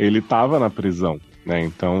 ele tava na prisão, né?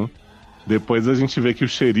 Então, depois a gente vê que o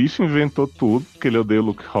xerife inventou tudo, que ele odeia o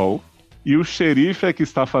Luke Hall, e o xerife é que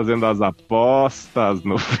está fazendo as apostas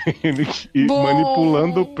no Panic e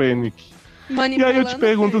manipulando o Panic. E aí eu te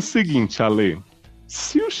pergunto o seguinte, Ale,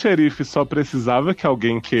 se o xerife só precisava que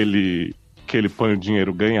alguém que ele põe o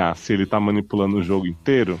dinheiro ganhasse, ele tá manipulando o jogo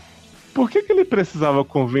inteiro, por que ele precisava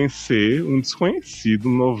convencer um desconhecido,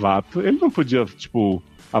 um novato? Ele não podia, tipo,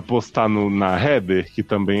 apostar na Heather, que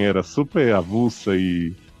também era super avulsa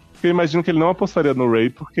e... Eu imagino que ele não apostaria no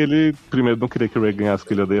Ray, porque ele, primeiro, não queria que o Ray ganhasse,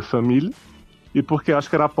 porque ele odeia a família, e porque acho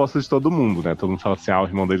que era a aposta de todo mundo, né? Todo mundo fala assim, o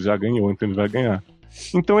irmão dele já ganhou, então ele vai ganhar.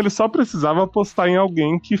 Então ele só precisava apostar em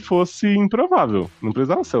alguém que fosse improvável. Não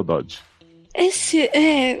precisava ser o Dodge.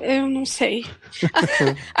 Eu não sei.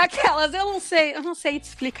 Eu não sei te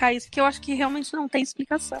explicar isso, porque eu acho que realmente não tem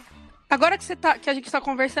explicação. Agora que a gente tá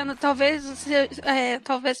conversando, talvez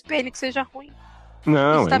Panic seja ruim.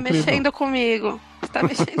 Não, Você tá mexendo comigo.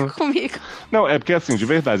 Não, é porque assim, de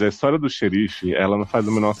verdade, a história do xerife, ela não faz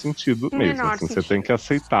o menor sentido mesmo. Assim, você tem que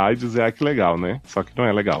aceitar e dizer, que legal, né? Só que não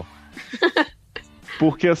é legal.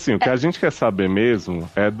 Porque, assim, o que a gente quer saber mesmo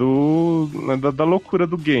é da loucura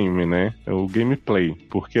do game, né? O gameplay.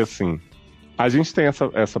 Porque, assim, a gente tem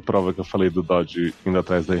essa prova que eu falei do Dodge indo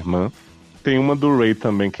atrás da irmã. Tem uma do Ray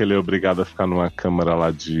também, que ele é obrigado a ficar numa câmara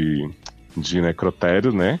lá de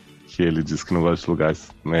necrotério, né? Que ele diz que não gosta de lugares,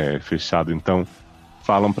 né, fechados. Então,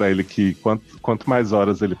 falam pra ele que quanto mais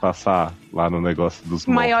horas ele passar lá no negócio dos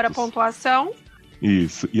mortos... Maior a pontuação.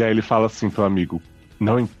 Isso. E aí ele fala assim pro amigo...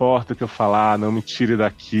 Não importa o que eu falar, não me tire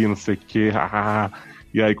daqui, não sei o quê.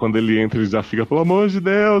 E aí quando ele entra, ele já fica, pelo amor de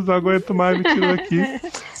Deus, não aguento mais, me tira daqui.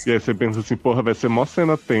 E aí você pensa assim, porra, vai ser mó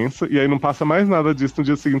cena tensa. E aí não passa mais nada disso, no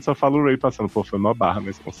dia seguinte só fala o Ray passando, pô, foi uma barra,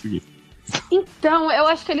 mas consegui. Então, eu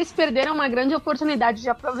acho que eles perderam uma grande oportunidade de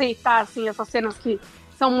aproveitar, assim, essas cenas que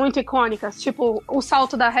são muito icônicas. Tipo, o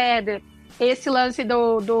salto da Heather, esse lance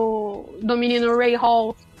do menino Ray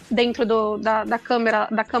Hall dentro da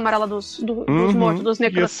câmara lá dos mortos, dos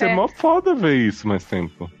necrotérios. Ia ser mó foda ver isso mais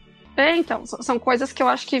tempo. Então, são coisas que eu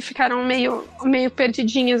acho que ficaram meio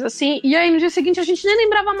perdidinhas, assim. E aí, no dia seguinte, a gente nem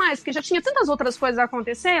lembrava mais, porque já tinha tantas outras coisas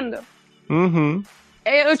acontecendo.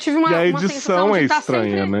 Eu tive uma e a edição é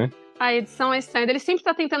estranha, sempre... né? A edição é estranha. Ele sempre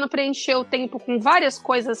tá tentando preencher o tempo com várias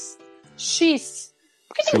coisas X.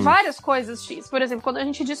 Porque tem várias coisas X. Por exemplo, quando a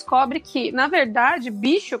gente descobre que, na verdade,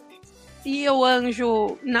 Bishop e o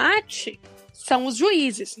anjo Nat são os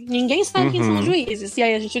juízes. Ninguém sabe quem são os juízes. E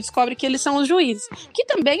aí a gente descobre que eles são os juízes. Que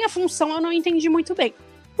também a função eu não entendi muito bem.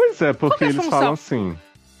 Pois é, porque eles falam assim...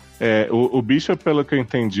 O Bishop, pelo que eu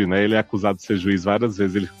entendi, né? Ele é acusado de ser juiz várias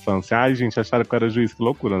vezes. Ele fala assim, ai, gente, acharam que eu era juiz, que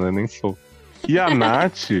loucura, né? Nem sou. E a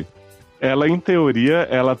Nath, ela, em teoria,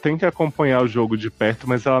 ela tem que acompanhar o jogo de perto,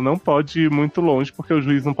 mas ela não pode ir muito longe, porque o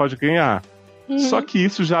juiz não pode ganhar. Só que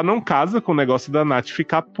isso já não casa com o negócio da Nath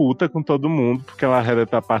ficar puta com todo mundo, porque ela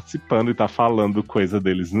tá participando e tá falando coisa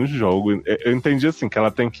deles no jogo. Eu entendi assim, que ela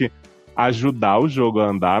tem que ajudar o jogo a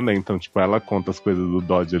andar, né? Então, tipo, ela conta as coisas do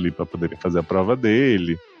Dodge ali pra poderem fazer a prova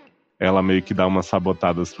dele. Ela meio que dá umas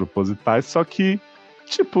sabotadas propositais, só que,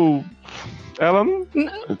 tipo, ela não.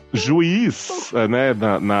 Juiz, né,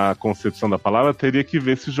 na concepção da palavra, teria que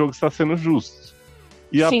ver se o jogo está sendo justo.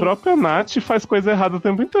 E Sim. A própria Nath faz coisa errada o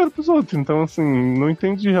tempo inteiro pros outros. Então, assim, não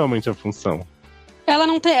entendi realmente a função. Ela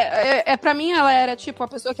não tem. Pra mim, ela era tipo a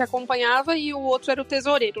pessoa que acompanhava e o outro era o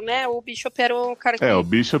tesoureiro, né? O Bishop era o cara que. O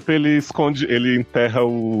Bishop ele esconde, ele enterra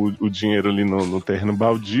o dinheiro ali no terreno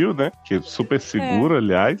baldio, né? Que é super seguro,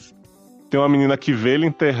 aliás. Tem uma menina que vê ele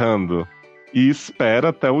enterrando e espera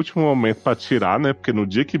até o último momento pra tirar, né? Porque no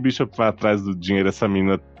dia que Bishop vai atrás do dinheiro, essa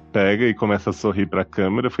menina pega e começa a sorrir pra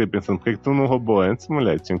câmera. Eu fiquei pensando, por que tu não roubou antes,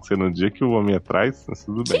 mulher? Tinha que ser no dia que o homem ia atrás, mas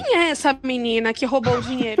tudo bem. Quem é essa menina que roubou o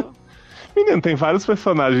dinheiro? Menino, tem vários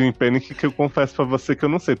personagens em Panic que eu confesso pra você que eu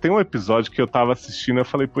não sei. Tem um episódio que eu tava assistindo e eu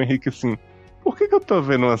falei pro Henrique assim, por que eu tô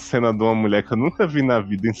vendo uma cena de uma mulher que eu nunca vi na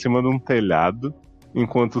vida em cima de um telhado,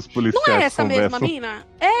 enquanto os policiais conversam? Não é essa mesma mina?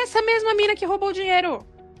 É essa mesma mina que roubou o dinheiro.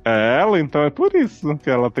 É ela, então é por isso que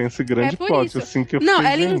ela tem esse grande plot, assim, que eu Não,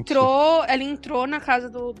 fiquei, ela entrou na casa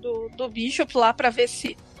do Bishop lá pra ver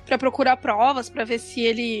se... pra procurar provas, pra ver se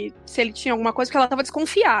ele tinha alguma coisa, porque ela tava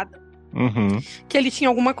desconfiada. Que ele tinha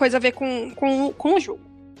alguma coisa a ver com o jogo.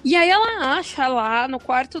 E aí ela acha lá no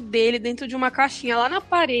quarto dele, dentro de uma caixinha lá na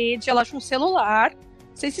parede, ela acha um celular.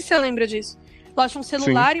 Não sei se você lembra disso. Ela acha um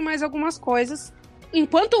celular e mais algumas coisas.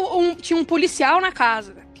 Enquanto tinha um policial na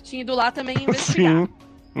casa, que tinha ido lá também investigar.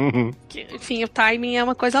 Que, enfim, o timing é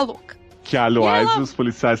uma coisa louca. Que, aliás, os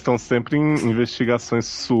policiais estão sempre em investigações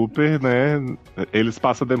super, né? Eles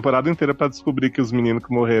passam a temporada inteira pra descobrir que os meninos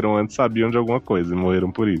que morreram antes sabiam de alguma coisa e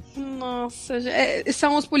morreram por isso. Nossa,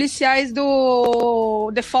 são os policiais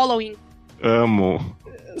do The Following. Amo.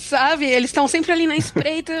 Sabe? Eles estão sempre ali na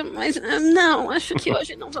espreita, mas não, acho que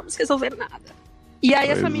hoje não vamos resolver nada. E aí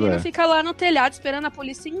essa menina fica lá no telhado esperando a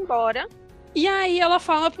polícia ir embora. E aí ela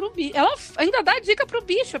fala pro Bishop. Ela ainda dá dica pro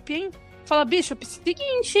Bishop, hein? Fala, Bishop,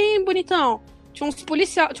 seguinte, hein, bonitão. Tinha um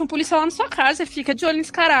policial lá na sua casa, você fica de olho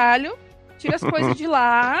nesse caralho, tira as coisas de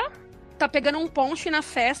lá, tá pegando um ponche na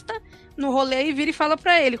festa, no rolê, e vira e fala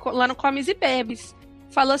pra ele, lá no Comes e Bebes.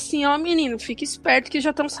 Fala assim, ó, menino, fica esperto que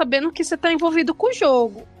já estão sabendo que você tá envolvido com o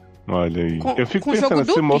jogo. Olha aí. Eu fico pensando,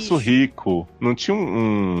 esse moço rico, não tinha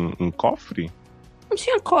um cofre? Não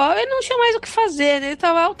tinha cofre, ele não tinha mais o que fazer, né? Ele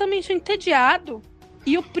tava altamente entediado.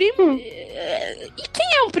 E o primo... E quem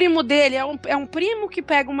é o primo dele? É um primo que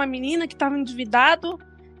pega uma menina que tava endividado,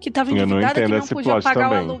 que não podia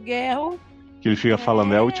pagar o aluguel. Que ele fica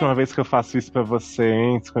falando, é a última vez que eu faço isso pra você,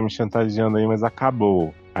 hein? Você fica me chantageando aí, mas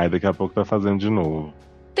acabou. Aí daqui a pouco tá fazendo de novo.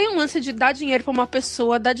 Tem um lance de dar dinheiro pra uma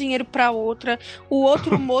pessoa, dar dinheiro pra outra. O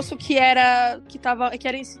outro moço era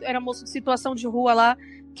moço de situação de rua lá,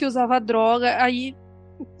 que usava droga, aí,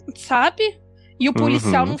 sabe? E o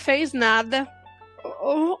policial não fez nada.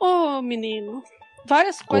 Menino.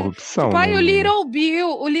 Várias coisas. Corrupção, tipo, né?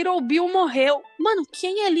 O Little Bill morreu. Mano,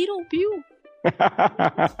 quem é Little Bill?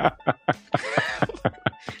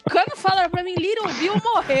 Quando falaram pra mim, Little Bill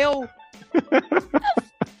morreu.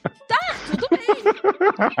 Tá, tudo bem.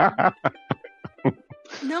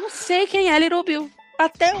 Não sei quem é Little Bill.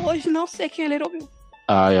 Até hoje não sei quem é Little Bill.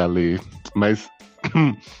 Ai, Ali. Mas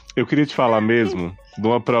eu queria te falar mesmo de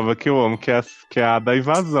uma prova que eu amo, que é a da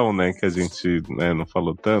invasão, né? Que a gente, né, não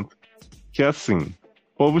falou tanto. Que é assim,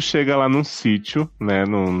 o povo chega lá num sítio, né?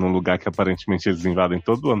 Num lugar que aparentemente eles invadem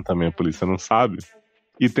todo ano também, a polícia não sabe.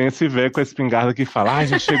 E tem esse velho com a espingarda que fala,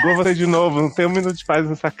 já chegou você de novo, não tem um minuto de paz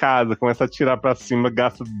nessa casa. Começa a atirar pra cima,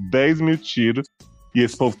 gasta 10 mil tiros. E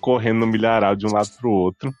esse povo correndo no milharal de um lado pro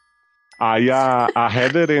outro. Aí a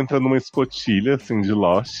Heather entra numa escotilha, assim, de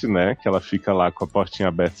Lost, né? Que ela fica lá com a portinha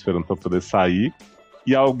aberta esperando pra poder sair.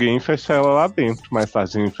 E alguém fecha ela lá dentro. Mais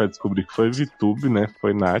tarde a gente vai descobrir que foi Vitube, né?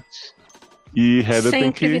 Foi Nath. E Heather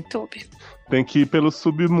tem que ir pelo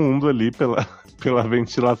submundo ali, pela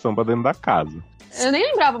ventilação pra dentro da casa. Eu nem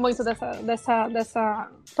lembrava muito dessa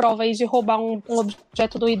prova aí de roubar um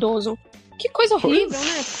objeto do idoso. Que coisa horrível,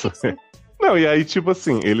 né? Não, e aí, tipo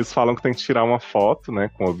assim, eles falam que tem que tirar uma foto, né,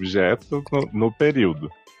 com o objeto no período.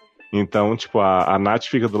 Então, tipo, a Nath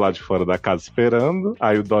fica do lado de fora da casa esperando,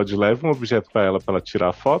 aí o Dodge leva um objeto pra ela tirar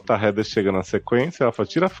a foto, a Heather chega na sequência, ela fala,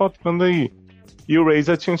 tira a foto quando aí. E o Ray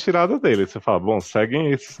já tinha tirado dele. Você fala, bom,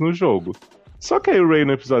 seguem esses no jogo. Só que aí o Ray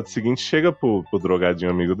no episódio seguinte chega pro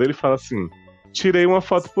drogadinho amigo dele e fala assim: tirei uma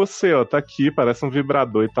foto pra você, ó, tá aqui, parece um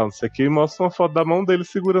vibrador e tal, não sei o que, e mostra uma foto da mão dele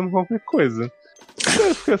segurando qualquer coisa. Aí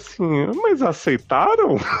eu fiquei assim, mas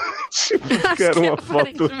aceitaram? Tipo, que era uma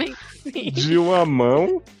foto de uma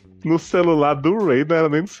mão no celular do Ray, não era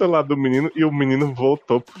nem no celular do menino, e o menino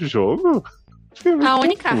voltou pro jogo? A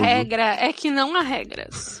única regra é que não há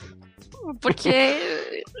regras.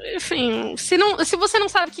 Porque, enfim, se você não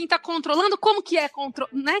sabe quem tá controlando, como que é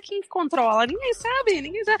não é quem controla? Ninguém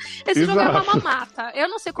sabe. Esse jogo é uma mamata. Eu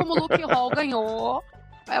não sei como o Luke Hall ganhou.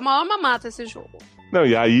 É a maior mamata esse jogo. Não,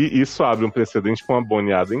 e aí isso abre um precedente com uma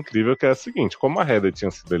boneada incrível, que é a seguinte: como a Heather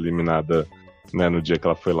tinha sido eliminada, né, no dia que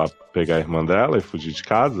ela foi lá pegar a irmã dela e fugir de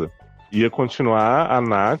casa, ia continuar a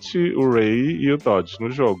Nath, o Ray e o Dodge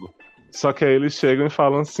no jogo. Só que aí eles chegam e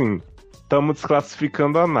falam assim: estamos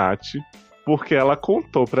desclassificando a Nath porque ela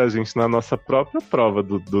contou pra gente na nossa própria prova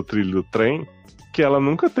do trilho do trem que ela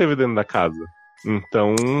nunca teve dentro da casa.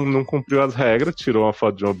 Então não cumpriu as regras, tirou uma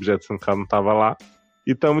foto de um objeto sendo que ela não tava lá.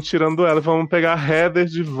 E estamos tirando ela, vamos pegar a Heather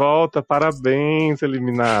de volta. Parabéns,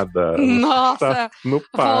 eliminada. Nossa, tá no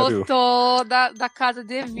páreo. Voltou da casa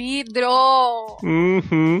de vidro.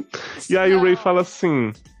 Uhum. E aí o Ray fala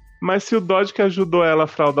assim: mas se o Dodge que ajudou ela a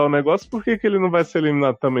fraudar o negócio, por que ele não vai ser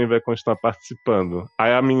eliminado também e vai continuar participando?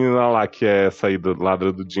 Aí a menina lá, que é essa aí do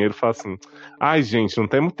ladra do dinheiro, fala assim: ai, gente, não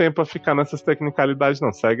temos tempo pra ficar nessas tecnicalidades,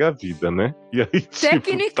 não. Segue a vida, né? E aí,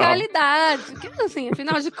 tecnicalidade. Tipo, que assim,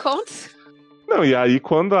 afinal de contas. Não, e aí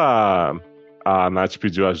quando a Nath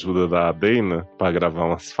pediu ajuda da Dana pra gravar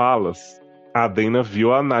umas falas, a Dana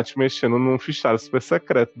viu a Nath mexendo num fichário super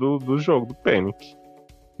secreto do jogo, do Panic.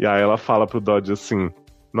 E aí ela fala pro Dodge assim: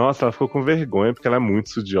 nossa, ela ficou com vergonha porque ela é muito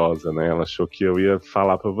estudiosa, né? Ela achou que eu ia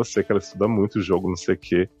falar pra você que ela estuda muito o jogo, não sei o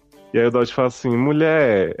quê. E aí o Dodge fala assim: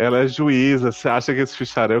 mulher, ela é juíza, você acha que esse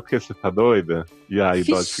fichário é o quê? Você tá doida? E aí o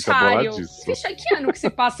Dodge fica boladíssimo. Que ano que se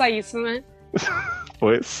passa isso, né?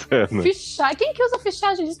 Pois é, né? Fichagem. Quem que usa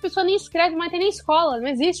fichagem? As pessoas nem escrevem, mas tem nem escola. Não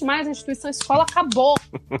existe mais a instituição. A escola acabou.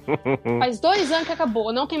 Faz 2 anos que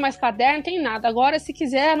acabou. Não tem mais caderno, não tem nada. Agora, se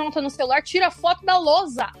quiser, anota no celular, tira a foto da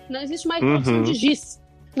lousa. Não existe mais produção de giz.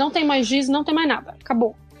 Não tem mais giz, não tem mais nada.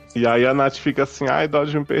 Acabou. E aí a Nath fica assim: ai,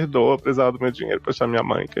 Dodge, me perdoa, precisava do meu dinheiro pra achar minha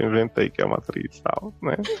mãe, que eu inventei, que é uma atriz e tal,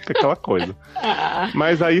 né? Fica aquela coisa.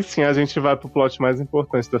 Mas aí sim, a gente vai pro plot mais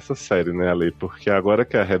importante dessa série, né, Ale? Porque agora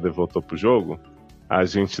que a Heather voltou pro jogo, a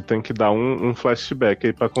gente tem que dar um flashback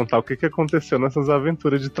aí pra contar o que aconteceu nessas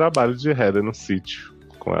aventuras de trabalho de Heather no sítio,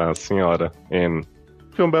 com a senhora Anne.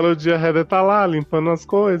 Porque um belo dia a Heather tá lá, limpando as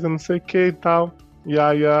coisas, não sei o que e tal. E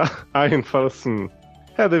aí a Anne fala assim: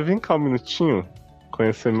 Heather, vem cá um minutinho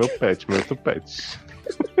conhecer meu pet, meu outro pet.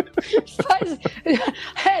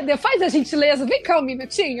 Faz a gentileza, vem cá um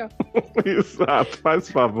minutinho. Exato, faz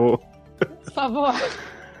favor. Por favor.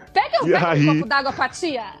 Pega um copo d'água pra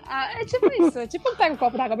tia. É tipo isso, pega um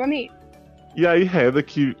copo d'água pra mim. E aí Heather,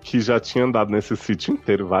 que já tinha andado nesse sítio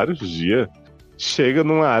inteiro vários dias, chega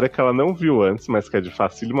numa área que ela não viu antes, mas que é de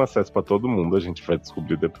facílimo acesso pra todo mundo, a gente vai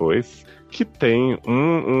descobrir depois, que tem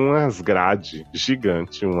umas grades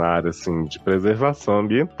gigantes, uma área assim de preservação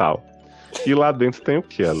ambiental. E lá dentro tem o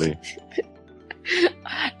que, Ale?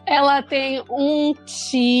 Ela tem um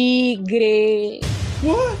tigre.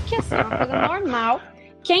 Que assim, é uma coisa normal.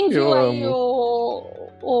 Quem viu aí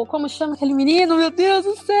o como chama aquele menino? Meu Deus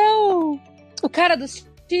do céu! O cara dos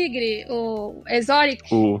tigre, o Exotic.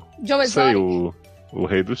 Joe Exotic. O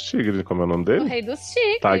rei dos tigres, como é o nome dele? O rei dos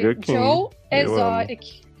tigres. Tiger King. Joe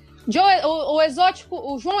Exotic. O exótico,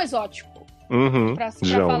 o João Exótico. Pra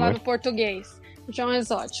falar, né, no português. João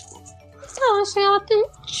Exótico. Então, assim, ela tem um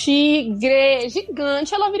tigre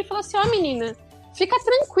gigante. Ela vira e fala assim: ó, menina, fica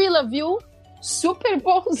tranquila, viu? Super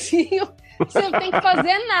bonzinho. Você não tem que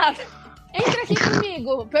fazer nada. Entra aqui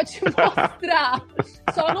comigo pra eu te mostrar.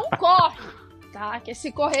 Só não corre, tá? Que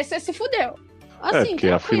se correr, você se fudeu. Assim, porque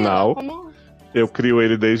afinal, eu crio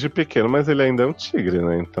ele desde pequeno, mas ele ainda é um tigre,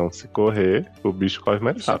 né? Então, se correr, o bicho corre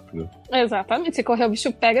mais rápido. Exatamente. Se correr, o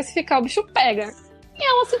bicho pega. Se ficar, o bicho pega. E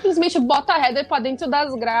ela simplesmente bota a Heather pra dentro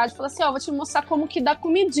das grades. Fala assim: ó, vou te mostrar como que dá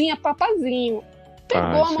comidinha, papazinho.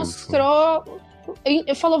 Pegou, mostrou.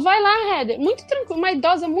 E falou: vai lá, Heather. Muito tranquilo. Uma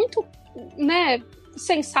idosa muito, né,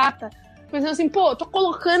 sensata. Mas assim, pô, tô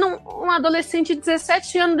colocando um adolescente de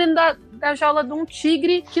 17 anos dentro da jaula de um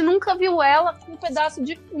tigre que nunca viu ela com um pedaço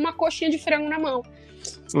de uma coxinha de frango na mão.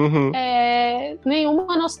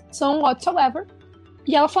 Nenhuma noção whatsoever.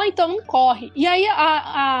 E ela fala: então não corre. E aí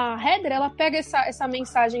a Heather, ela pega essa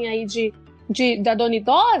mensagem aí da dona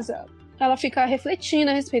idosa, ela fica refletindo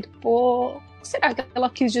a respeito. Pô, que será que ela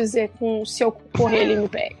quis dizer com se eu correr ele me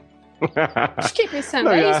pega? Fiquei pensando,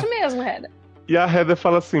 Não, é isso mesmo, Heather. E a Heather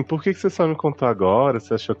fala assim, por que você só me contou agora?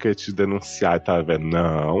 Você achou que ia te denunciar e tal?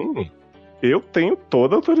 Não, eu tenho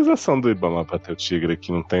toda a autorização do Ibama pra ter o tigre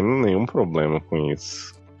aqui, não tem nenhum problema com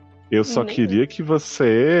isso. Eu só queria que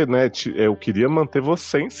você, né, eu queria manter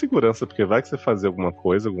você em segurança, porque vai que você fazer alguma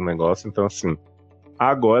coisa, algum negócio, então assim,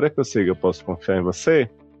 agora que eu sei que eu posso confiar em você,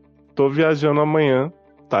 tô viajando amanhã,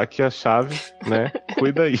 tá aqui a chave, né,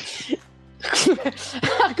 cuida aí.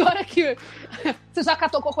 Agora que você já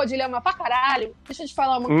catou cocodilhama pra caralho, deixa eu te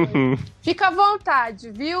falar uma coisa. Fica à vontade,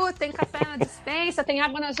 viu? Tem café na dispensa, tem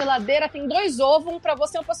água na geladeira, tem 2 ovos, um pra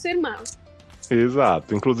você e um pra sua irmã.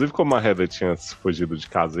 Exato. Inclusive, como a Heather tinha fugido de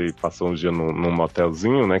casa e passou um dia num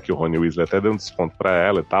motelzinho, né, que o Rony Weasley até deu um desconto pra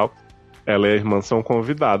ela e tal, ela e a irmã são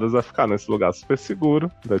convidadas a ficar nesse lugar super seguro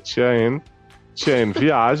da Tia Anne. Tia Anne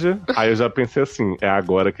viaja, aí eu já pensei assim, é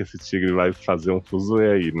agora que esse tigre vai fazer um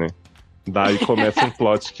fuzuê aí, né? Daí começa um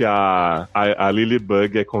plot que a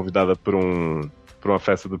Lilybug é convidada pra uma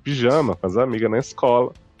festa do pijama com as amigas na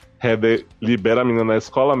escola. Heather libera a menina na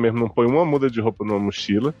escola mesmo, não põe uma muda de roupa numa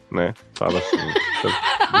mochila, né? Fala assim,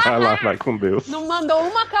 vai lá, vai com Deus. Não mandou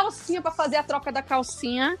uma calcinha pra fazer a troca da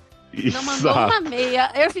calcinha. Exato. Não mandou uma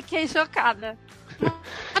meia. Eu fiquei chocada.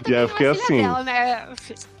 E aí eu fiquei assim... Dela, né?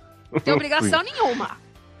 Não tem obrigação nenhuma.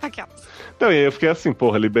 Aquelas. Então, e aí eu fiquei assim,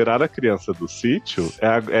 porra, liberar a criança do sítio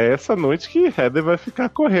é essa noite que Heather vai ficar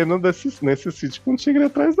correndo nesse sítio com um tigre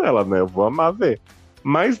atrás dela, né? Eu vou amar ver.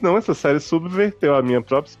 Mas não, essa série subverteu a minha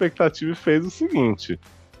própria expectativa e fez o seguinte.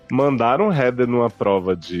 Mandaram Heather numa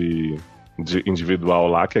prova de individual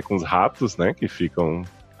lá, que é com os ratos, né? Que ficam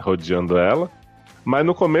rodeando ela. Mas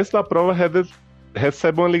no começo da prova, Heather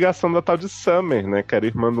recebe uma ligação da tal de Summer, né? Que era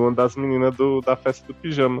irmã de uma das meninas da festa do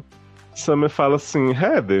pijama. Summer fala assim,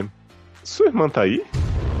 Heather, sua irmã tá aí?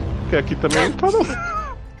 Que aqui também não tá não.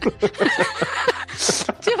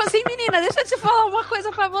 Tipo assim, menina, deixa eu te falar uma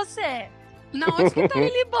coisa pra você. Na onde que tá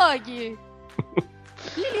Lilybug?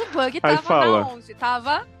 Lilybug tava na onde?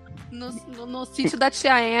 Tava no sítio da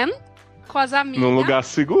Tia Anne, com as amigas. Num lugar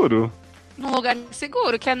seguro? Num lugar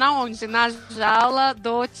seguro, que é na onde? Na jaula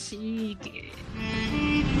do tigre.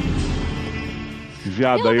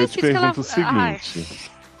 Viado, aí eu te pergunto o seguinte.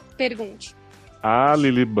 Ai, pergunte. A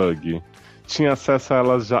Lilybug tinha acesso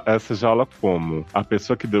a essa jaula como? A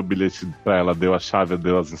pessoa que deu o bilhete pra ela deu a chave,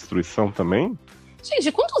 deu as instruções também?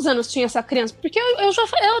 Gente, quantos anos tinha essa criança? Porque eu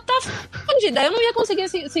tava fodida, eu não ia conseguir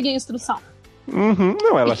seguir a instrução.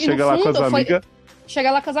 Não, ela chega lá com as amigas.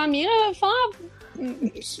 Chega lá com as amigas e fala.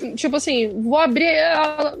 Tipo assim, vou abrir.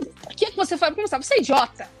 O que você vai começar? Você é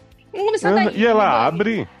idiota. Vamos começar daí. E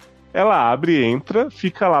ela abre, entra,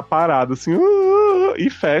 fica lá parada assim, e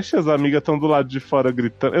fecha, as amigas estão do lado de fora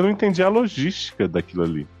gritando. Eu não entendi a logística daquilo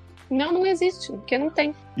ali. Não existe, porque não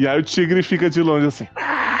tem. E aí o tigre fica de longe assim.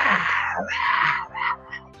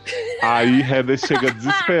 Aí Heather chega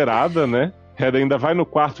desesperada, né? Heather ainda vai no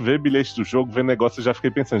quarto, vê bilhete do jogo, vê negócio. Eu já fiquei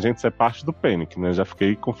pensando, gente, isso é parte do Panic, né? Já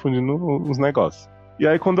fiquei confundindo os negócios. E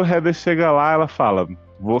aí quando Heather chega lá, ela fala,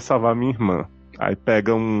 vou salvar minha irmã. Aí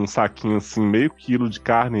pega um saquinho assim, meio quilo de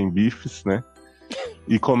carne em bifes, né?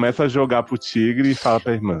 E começa a jogar pro tigre e fala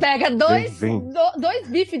pra irmã. Pega dois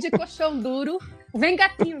bifes de colchão duro. Vem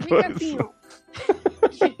gatinho, vem gatinho.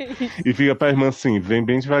 E fica pra irmã assim, vem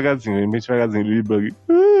bem devagarzinho, Lilybug.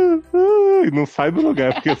 E não sai do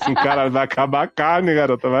lugar, porque assim, cara, vai acabar a carne,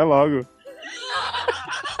 garota, vai logo.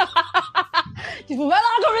 Tipo, vai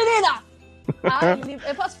logo, menina!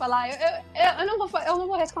 Eu posso falar, eu não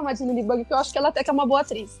vou reclamar de Lilybug, porque eu acho que ela até que é uma boa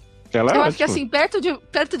atriz. Eu acho que assim, perto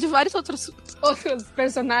de vários outros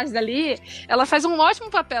personagens ali, ela faz um ótimo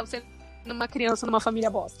papel sendo uma criança numa família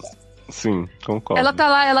bosta. Sim, concordo. Ela tá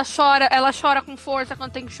lá, ela chora com força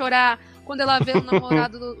quando tem que chorar. Quando ela vê o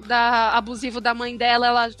namorado abusivo da mãe dela,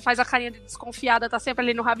 ela faz a carinha de desconfiada, tá sempre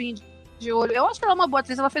ali no rabinho de olho. Eu acho que ela é uma boa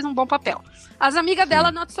atriz, ela fez um bom papel. As amigas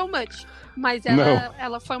dela, not so much. Mas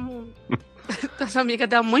ela foi as amigas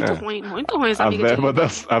dela muito ruim essa amiga.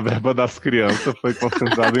 A verba das crianças foi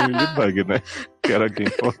concentrada em Lilybug, né? Que era quem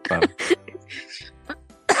importava.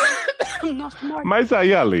 Nossa, mas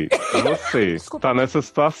aí, Ale, você tá nessa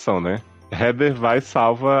situação, né? Heather vai e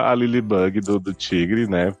salva a Lilybug do tigre,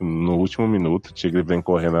 né? No último minuto, o tigre vem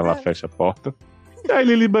correndo, ela fecha a porta. E aí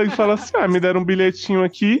Lilybug fala assim, me deram um bilhetinho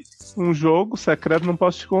aqui, um jogo secreto, não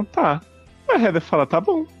posso te contar. Aí Heather fala, tá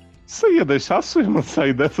bom. Você ia deixar a sua irmã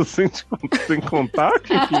sair dessa sem contar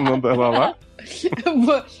quem mandou ela lá?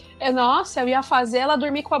 Nossa, eu ia fazer ela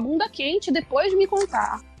dormir com a bunda quente depois de me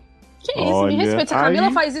contar. Que isso, olha, me respeita. Se a Camila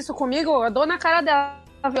faz isso comigo, eu dou na cara dela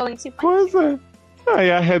a violência. Pois é.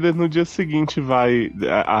 Aí a Heather no dia seguinte vai.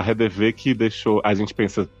 A Heather vê que deixou. A gente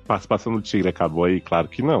pensa, participação do Tigre acabou aí? Claro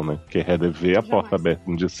que não, né? Porque a Heather vê a porta aberta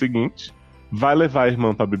no dia seguinte. Vai levar a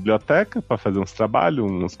irmã pra biblioteca pra fazer uns trabalhos,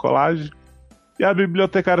 uns colagens. E a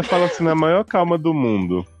bibliotecária fala assim, na maior calma do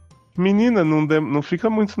mundo: menina, não fica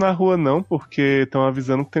muito na rua não, porque estão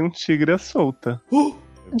avisando que tem um tigre à solta.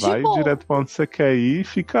 Vai direto pra onde você quer ir e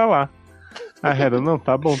fica lá. A Heather, não,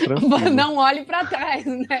 tá bom, tranquilo. Não olhe pra trás,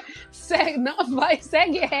 né?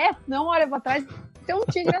 Segue reto, não olha pra trás, tem um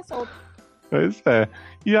tigre à solta. Pois é.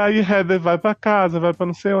 E aí Heather vai pra casa, vai pra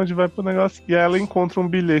não sei onde, vai pro negócio. E ela encontra um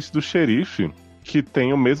bilhete do xerife que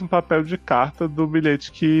tem o mesmo papel de carta do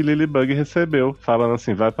bilhete que Lilybug recebeu, falando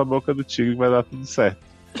assim, vai pra boca do tigre que vai dar tudo certo.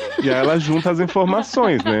 E aí ela junta as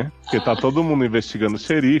informações, né? Porque tá todo mundo investigando o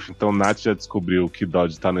xerife, então Nath já descobriu que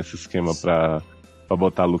Dodge tá nesse esquema pra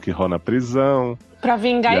botar Luke e Ron na prisão. Pra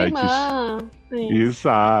vingar a irmã.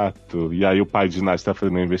 Exato. E aí o pai de Nath tá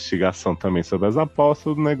fazendo uma investigação também sobre as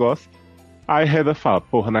apostas do negócio. Aí Heather fala,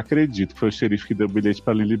 porra, não acredito, foi o xerife que deu o bilhete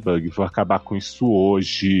pra Lilybug, vou acabar com isso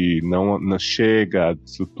hoje, não chega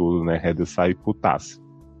disso tudo, né? Heather sai putaça.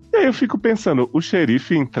 E aí eu fico pensando, o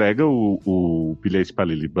xerife entrega o bilhete pra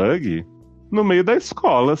Lilybug no meio da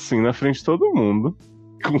escola, assim, na frente de todo mundo,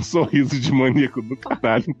 com um sorriso de maníaco do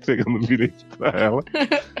caralho, entregando o bilhete pra ela.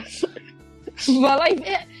 Vai lá e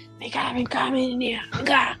vê. Vem cá, menininha,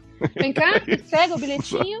 vem cá, pega o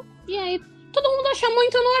bilhetinho, e aí todo mundo acha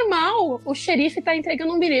muito normal. O xerife tá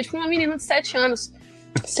entregando um bilhete pra uma menina de 7 anos.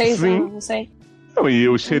 6 anos, não sei. Não, e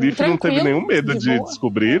o xerife não teve nenhum medo de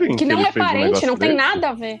descobrirem que não ele é fez parente, não tem desse. nada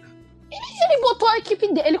a ver. Ele botou a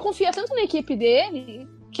equipe dele, ele confia tanto na equipe dele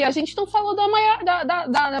que a gente não falou da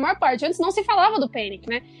maior parte. Antes não se falava do Panic,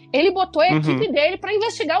 né? Ele botou a equipe dele pra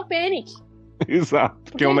investigar o Panic. Exato,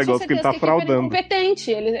 porque é um negócio que ele tá fraudando. Ele é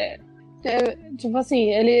incompetente, tipo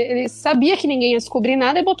assim, ele sabia que ninguém ia descobrir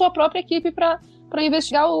nada e botou a própria equipe pra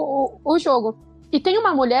investigar o jogo. E tem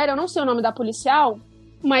uma mulher, eu não sei o nome da policial,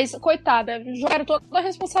 mas, coitada, jogaram toda a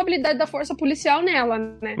responsabilidade da força policial nela,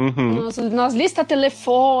 né? Nas listas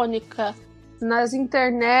telefônicas, nas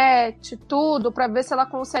internet, tudo, pra ver se ela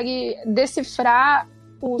consegue decifrar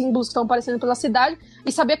os símbolos que estão aparecendo pela cidade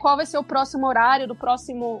e saber qual vai ser o próximo horário do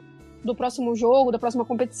próximo jogo, da próxima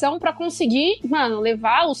competição, pra conseguir, mano,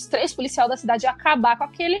 levar os 3 policiais da cidade a acabar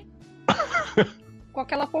com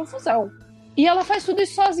aquela confusão. E ela faz tudo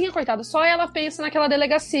isso sozinha, coitada. Só ela pensa naquela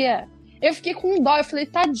delegacia. Eu fiquei com dó, eu falei,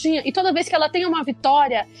 tadinha. E toda vez que ela tem uma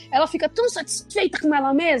vitória, ela fica tão satisfeita com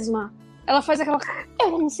ela mesma. Ela faz aquela,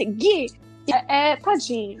 eu consegui.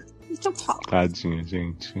 Tadinha. Isso eu falo. Tadinha,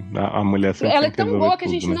 gente. A mulher sempre ela é tão boa que a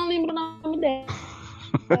gente, né? não lembra o nome dela.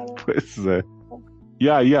 Pois é. E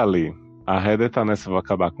aí, Ale, a Heather tá nessa, vou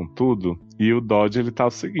acabar com tudo. E o Dodge, ele tá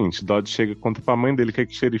o seguinte: Dodge chega e conta pra mãe dele o que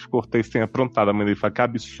o xerife Cortez tem aprontado. A mãe dele fala, que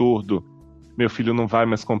absurdo. Meu filho não vai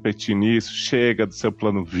mais competir nisso. Chega do seu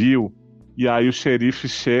plano vil. E aí o xerife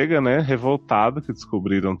chega, né, revoltado, que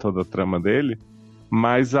descobriram toda a trama dele.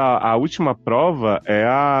 Mas a última prova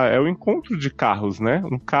é o encontro de carros, né?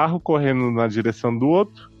 Um carro correndo na direção do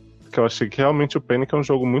outro. Que eu achei que realmente o Panic é um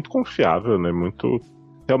jogo muito confiável, né?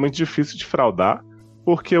 Realmente difícil de fraudar.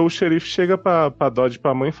 Porque o xerife chega pra Dodge e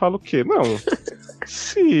pra mãe e fala o quê? Não,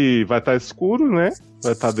 se vai estar escuro, né?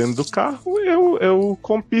 Vai estar dentro do carro, eu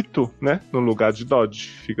compito, né? No lugar de Dodge.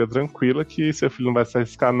 Fica tranquila que seu filho não vai se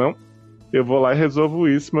arriscar, não. Eu vou lá e resolvo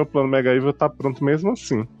isso, meu plano Mega Evil tá pronto mesmo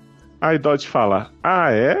assim. Aí Dodge fala,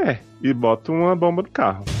 é? E bota uma bomba no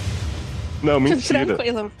carro. Não, mentira.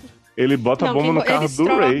 Tranquilo. Ele bota a bomba no carro do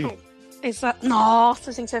Ray.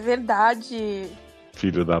 Nossa, gente, é verdade.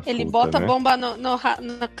 Filho da puta, ele bota né? a bomba no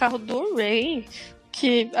carro do Ray,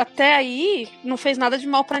 que até aí não fez nada de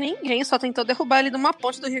mal pra ninguém, só tentou derrubar ele de uma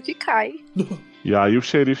ponte do rio que cai. E aí o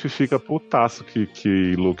xerife fica putaço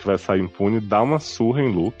que Luke vai sair impune, dá uma surra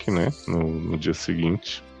em Luke, né? No dia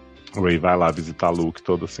seguinte. O Ray vai lá visitar Luke,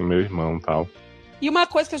 todo assim, meu irmão e tal. E uma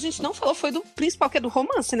coisa que a gente não falou foi do principal, que é do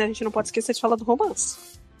romance, né? A gente não pode esquecer de falar do romance.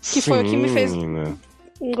 Que Sim, foi o que me fez menina.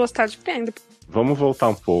 Gostar de Panda. Vamos voltar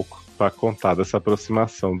um pouco pra contar dessa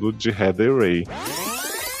aproximação de Heather e Ray.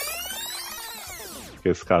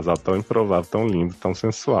 Esse casal tão improvável, tão lindo, tão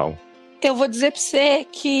sensual. Eu vou dizer pra você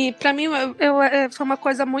que, pra mim, foi uma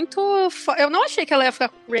coisa muito... Eu não achei que ela ia ficar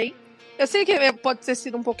com o Ray. Eu sei que pode ter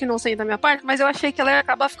sido um pouco inocente da minha parte, mas eu achei que ela ia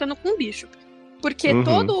acabar ficando com o Bishop. Porque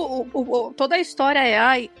toda a história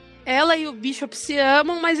ela e o Bishop se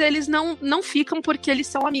amam, mas eles não ficam porque eles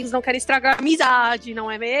são amigos, não querem estragar a amizade,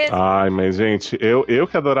 não é mesmo? Ai, mas gente, eu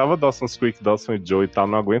que adorava Dawson's Creek, Dawson e Joe e tal,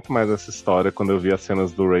 não aguento mais essa história. Quando eu vi as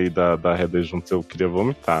cenas do Ray e da Heather juntos, eu queria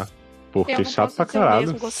vomitar. Porque chato pra caralho.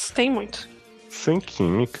 Mesmo, gostei muito. Sem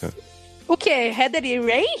química. O quê? Heather e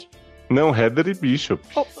Ray? Não, Heather e Bishop.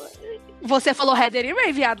 Você falou Heather e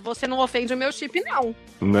Ray, viado. Você não ofende o meu chip, não.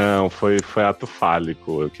 Não, foi ato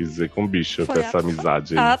fálico. Eu quis dizer com Bishop, Foi essa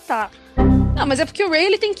amizade aí. Ah, tá. Não, mas é porque o Ray,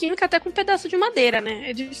 ele tem química até com um pedaço de madeira,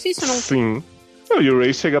 né? É difícil não... Sim. Não, e o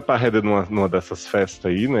Ray chega pra Heather numa dessas festas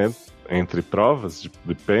aí, né? Entre provas de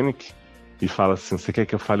Panic. E fala assim, você quer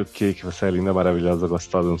que eu fale o quê? Que você é linda, maravilhosa,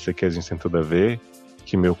 gostosa, não sei o que, a gente tem tudo a ver.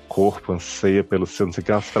 Que meu corpo anseia pelo seu, não sei o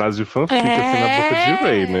que, umas frases de fanfic assim na boca de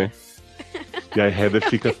Ray, né? E aí Heather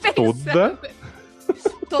fica toda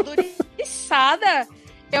ouriçada.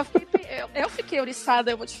 Eu fiquei ouriçada,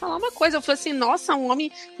 eu vou te falar uma coisa. Eu falei assim, nossa, um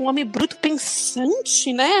homem bruto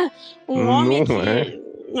pensante, né? Um homem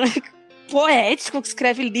poético, que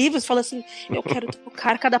escreve livros, fala assim, eu quero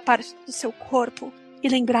tocar cada parte do seu corpo e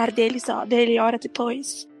lembrar dele hora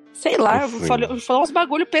depois. Sei lá, falou uns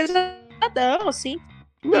bagulho pesadão, assim.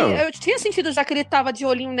 Eu tinha sentido já que ele tava de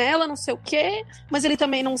olhinho nela, não sei o quê, mas ele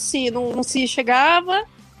também não se chegava,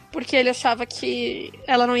 porque ele achava que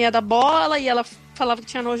ela não ia dar bola, e ela falava que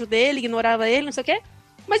tinha nojo dele, ignorava ele, não sei o quê.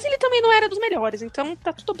 Mas ele também não era dos melhores, então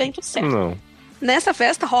tá tudo bem, tudo certo. Não. Nessa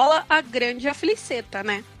festa rola a grande afliceta,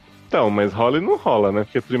 né? Então, mas rola e não rola, né?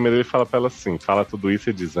 Porque primeiro ele fala pra ela assim, fala tudo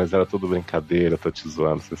isso e diz, mas era tudo brincadeira, tô te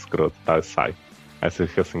zoando, seu escroto, tá, e sai. Aí você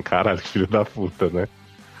fica assim, caralho, que filho da puta, né?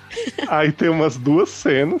 Aí tem umas 2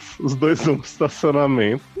 cenas, os dois vão pro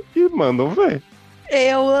estacionamento e mandam ver.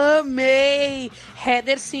 Eu amei!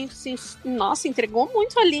 Heather, sim, nossa, entregou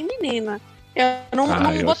muito ali, menina. Eu não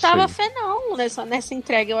botava fé, não, nessa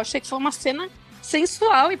entrega. Eu achei que foi uma cena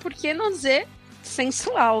sensual, e por que não dizer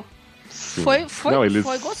sensual? Foi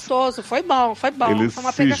gostoso, foi bom. Eles foi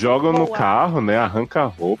uma se jogam boa no carro, né? Arranca a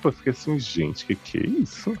roupa, fica assim, gente, que é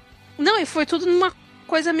isso? Não, e foi tudo numa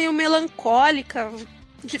coisa meio melancólica,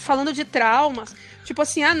 falando de traumas. Tipo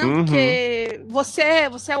assim, porque você é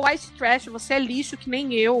white trash, você é lixo que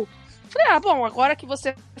nem eu. Falei, bom, agora que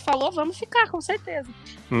você falou, vamos ficar, com certeza.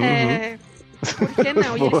 Por que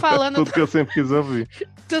não? E ele falando... Tudo que eu sempre quis ouvir.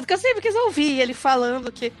 Tudo que eu sempre quis ouvir. Ele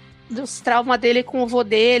falando dos traumas dele com o vô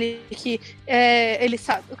dele, que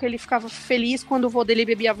ele ficava feliz quando o vô dele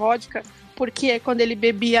bebia vodka, porque quando ele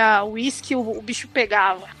bebia uísque, o bicho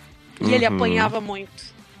pegava. E ele apanhava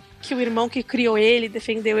muito. Que o irmão que criou ele,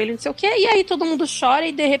 defendeu ele, não sei o quê. E aí todo mundo chora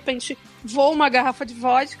e de repente voa uma garrafa de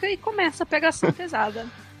vodka e começa a pegação pesada.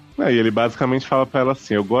 E ele basicamente fala pra ela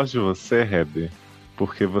assim, eu gosto de você, Heather,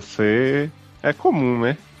 porque você é comum,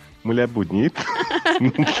 né? Mulher bonita,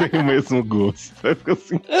 não tem o mesmo gosto. Aí fica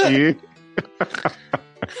assim, que...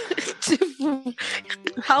 Tipo,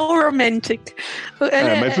 how romantic.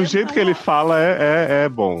 Mas o jeito que ele fala é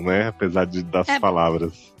bom, né? Apesar das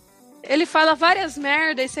palavras. Ele fala várias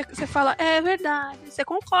merdas e você fala, é verdade, você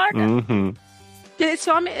concorda.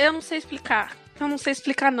 Esse homem, eu não sei explicar.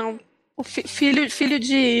 Não. O filho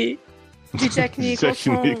de Jack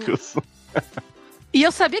Nicholson. E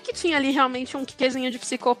eu sabia que tinha ali realmente um quezinho de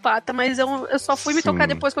psicopata, mas eu só fui me tocar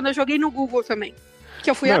depois quando eu joguei no Google também. Que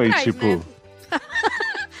eu fui atrás, né?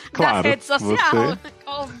 Claro, da rede social,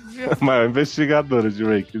 óbvio. A maior investigadora de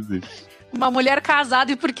Ray que existe. Uma mulher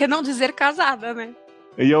casada, e por que não dizer casada, né?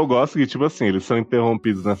 E eu gosto que, tipo assim, eles são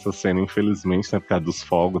interrompidos nessa cena, infelizmente, né? Por causa dos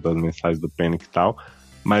fogos, das mensagens do Panic e tal.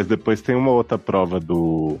 Mas depois tem uma outra prova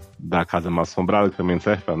da Casa Mal Assombrada, que também não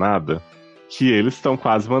serve pra nada. Que eles estão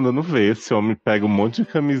quase mandando ver. Esse homem pega um monte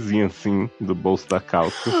de camisinha, assim, do bolso da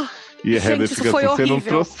calça. E a Heather fica assim, horrível. Você não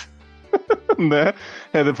trouxe... né?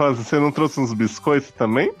 Heather fala assim, você não trouxe uns biscoitos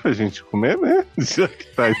também pra gente comer, né? Já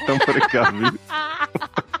que tá aí tão precavido.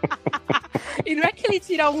 E não é que ele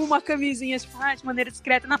tira uma camisinha de maneira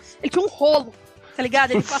discreta, não. Ele tinha um rolo, tá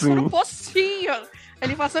ligado? Ele passou no postinho.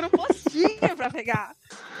 Pra pegar.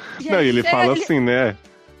 E ele fala assim, né?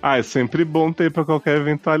 É sempre bom ter pra qualquer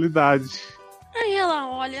eventualidade. Aí ela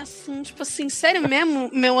olha assim, tipo assim, sério mesmo,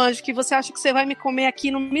 meu anjo, que você acha que você vai me comer aqui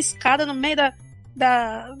numa escada no meio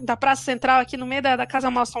da Praça Central, aqui no meio da Casa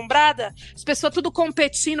Mal Assombrada? As pessoas tudo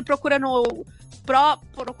competindo,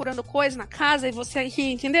 procurando coisa na casa, e você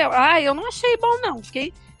aqui, entendeu? Eu não achei bom, não.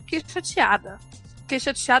 Fiquei chateada.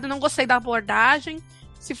 Não gostei da abordagem.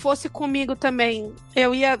 Se fosse comigo também,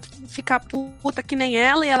 eu ia ficar puta que nem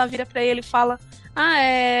ela, e ela vira pra ele e fala,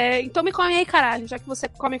 então me come aí, caralho, já que você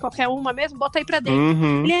come qualquer uma mesmo, bota aí pra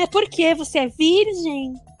dentro. Ele, por quê? Você é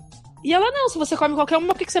virgem? E ela, não, se você come qualquer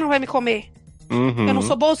uma, por que você não vai me comer? Eu não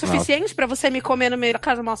sou boa o suficiente pra você me comer no meio da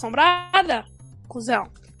Casa Mal Assombrada? Cusão.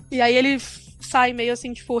 E aí ele sai meio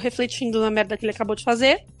assim, tipo, refletindo na merda que ele acabou de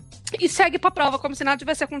fazer, e segue pra prova, como se nada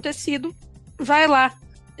tivesse acontecido. Vai lá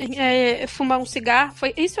fumar um cigarro.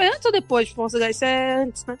 Isso é antes ou depois de fumar um cigarro? Isso é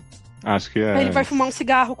antes, né? Acho que é. Aí ele vai fumar um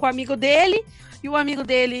cigarro com o amigo dele, e o amigo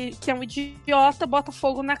dele, que é um idiota, bota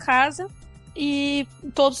fogo na casa e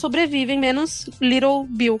todos sobrevivem, menos Little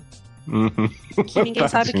Bill. Que ninguém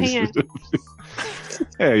sabe quem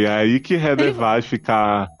é. E aí que Heather vai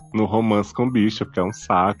ficar no romance com o Bishop, que é um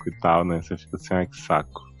saco e tal, né? Você fica assim, ai, que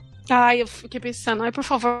saco. Ai, eu fiquei pensando, ai, por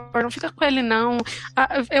favor, não fica com ele, não.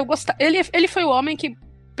 Eu gostava. Ele foi o homem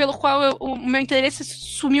pelo qual o meu interesse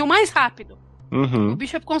sumiu mais rápido. O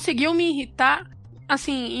Bishop conseguiu me irritar,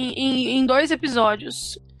 assim, em 2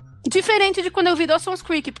 episódios. Diferente de quando eu vi Dawson's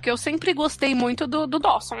Creek, porque eu sempre gostei muito do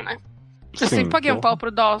Dawson, né? Eu sempre paguei um pau pro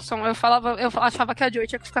Dawson. Eu achava que a Joey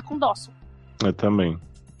tinha que ficar com o Dawson. Eu também.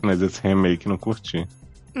 Mas esse remake não curti.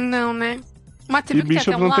 Não, né? Mas e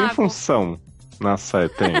Bishop não tem função na série.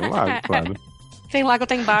 Tem um lago, claro. Tem lago,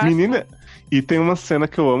 tem barco. Menina, e tem uma cena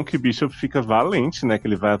que eu amo que Bishop fica valente, né? Que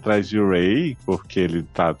ele vai atrás de Ray, porque ele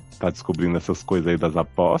tá descobrindo essas coisas aí das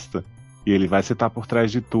apostas. E ele vai, você tá por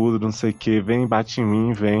trás de tudo, não sei o que, vem, bate em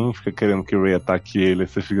mim, vem, fica querendo que o Ray ataque ele. Aí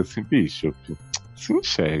você fica assim, Bishop, se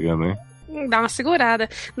enxerga, né? Dá uma segurada.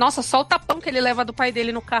 Nossa, só o tapão que ele leva do pai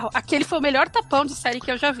dele no carro. Aquele foi o melhor tapão de série que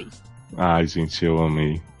eu já vi. Ai, gente, eu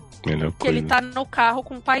amei. Melhor que coisa. Ele tá no carro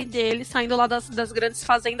com o pai dele, saindo lá das grandes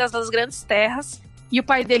fazendas, das grandes terras. E o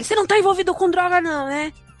pai dele, você não tá envolvido com droga não,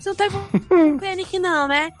 né? Você não tá envolvido com panic não,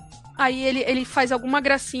 né? Aí ele faz alguma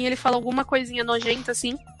gracinha, ele fala alguma coisinha nojenta,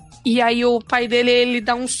 assim. E aí o pai dele, ele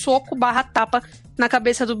dá um soco / tapa na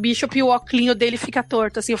cabeça do Bishop e o óculinho dele fica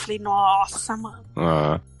torto, assim. Eu falei, nossa,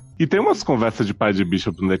 mano. E tem umas conversas de pai de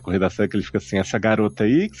Bishop no decorrer da série que ele fica assim, essa garota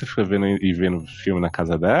aí que você fica vendo filme na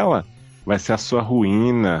casa dela, vai ser a sua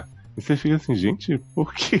ruína. E você fica assim, gente,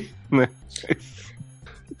 por quê, né?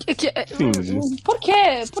 Por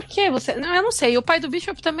quê? Por que você... Não, eu não sei, o pai do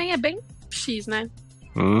Bishop também é bem X, né?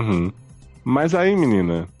 Mas aí,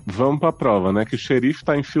 menina, vamos pra prova, né? Que o xerife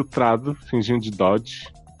tá infiltrado, fingindo de Dodge.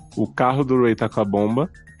 O carro do Ray tá com a bomba.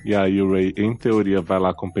 E aí o Ray, em teoria, vai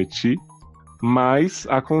lá competir. Mas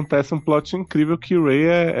acontece um plot incrível que o Ray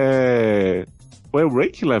Ou é o Ray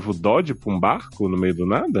que leva o Dodge pra um barco no meio do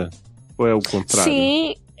nada? Ou é o contrário?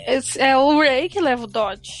 Sim, é o Ray que leva o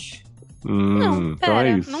Dodge. Não, então pera,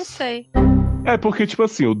 é isso. não sei. É porque, tipo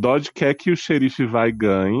assim, o Dodge quer que o xerife vá e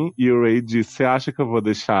ganhe. E o Ray diz, você acha que eu vou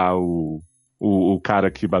deixar o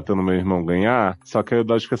cara que bateu no meu irmão ganhar? Só que aí o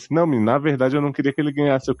Dodge fica assim, não, menino, na verdade eu não queria que ele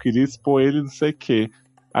ganhasse, eu queria expor ele não sei o quê.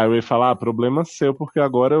 Aí o Ray fala, problema seu, porque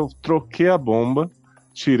agora eu troquei a bomba,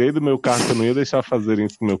 tirei do meu carro, que eu não ia deixar fazerem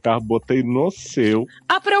isso no meu carro, botei no seu.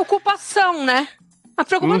 A preocupação, né? A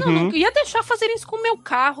preocupação, não ia deixar fazerem isso com o meu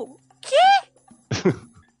carro. Quê?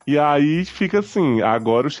 E aí fica assim,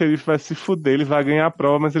 agora o xerife vai se fuder, ele vai ganhar a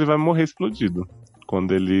prova, mas ele vai morrer explodido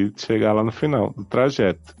quando ele chegar lá no final do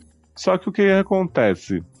trajeto. Só que o que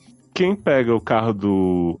acontece? Quem pega o carro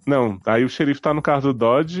do... Não, aí o xerife tá no carro do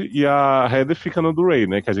Dodge e a Heather fica no do Ray,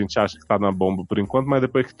 né? Que a gente acha que tá na bomba por enquanto, mas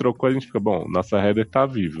depois que trocou a gente fica, bom, nossa Heather tá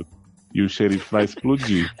viva. E o xerife vai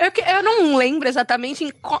explodir. Eu não lembro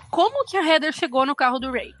exatamente como que a Heather chegou no carro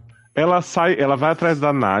do Ray. Ela vai atrás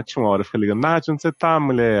da Nath uma hora, fica ligando, Nath, onde você tá,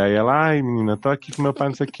 mulher? Aí ela, ai, menina, tô aqui com meu pai,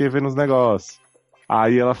 não sei o que, vendo os negócios.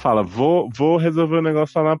 Aí ela fala, vou resolver o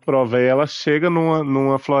negócio lá na prova. Aí ela chega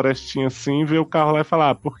numa florestinha assim, vê o carro lá e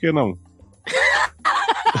fala, por que não?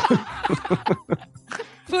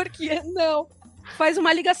 Por que não? Faz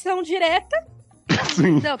uma ligação direta.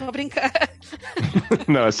 Sim. Não, tô brincando.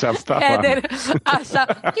 Não, a chave tá Heather, a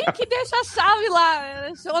chave. Quem que deixa a chave lá?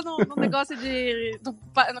 Deixou no negócio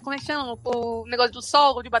como é que chama? O negócio do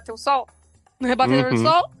sol, de bater o sol? No rebatedor do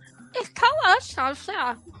sol? Ele tá lá, a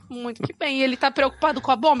chave, muito que bem. E ele tá preocupado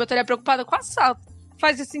com a bomba, eu estaria preocupado com o assalto.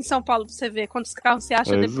 Faz isso em São Paulo pra você ver quantos carros você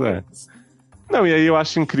acha depois. Não, e aí eu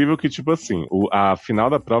acho incrível que, tipo assim, a final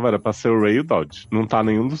da prova era pra ser o Ray e o Dodge. Não tá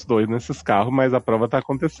nenhum dos dois nesses carros, mas a prova tá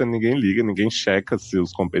acontecendo. Ninguém liga, ninguém checa se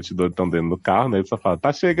os competidores estão dentro do carro, né? Ele só fala,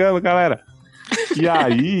 tá chegando, galera! E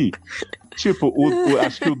aí, tipo,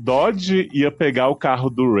 acho que o Dodge ia pegar o carro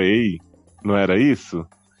do Ray, não era isso?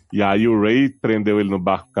 E aí o Ray prendeu ele no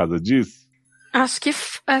barco por causa disso? Acho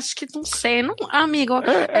que não sei, não, amigo.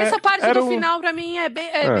 Essa parte do final pra mim é bem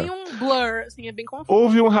um blur, assim, é bem confuso.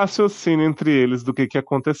 Houve um raciocínio entre eles do que ia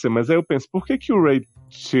acontecer, mas aí eu penso, por que o Ray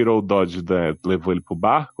tirou o Dodge, levou ele pro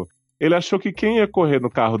barco? Ele achou que quem ia correr no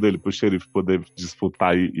carro dele pro xerife poder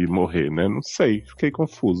disputar e morrer, né? Não sei, fiquei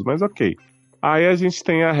confuso, mas ok. Aí a gente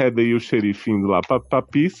tem a Heather e o xerife indo lá pra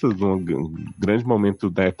pistas, num grande momento,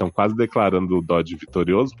 né? Estão quase declarando o Dodge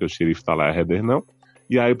vitorioso, porque o xerife tá lá e a Heather não.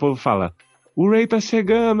 E aí o povo fala, o Ray tá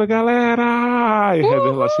chegando, galera! E a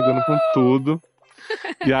Heather lá chegando com tudo.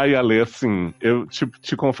 E aí, Ale, assim, eu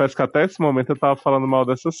te confesso que até esse momento eu tava falando mal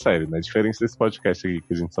dessa série, né? Diferente desse podcast aqui,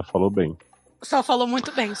 que a gente só falou bem. Só falou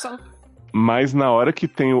muito bem, só. Mas na hora que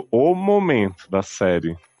tem o momento da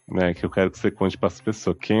série, né, que eu quero que você conte para as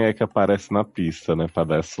pessoas, quem é que aparece na pista, né, para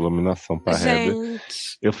dar essa iluminação para Heather.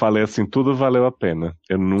 Eu falei assim, tudo valeu a pena.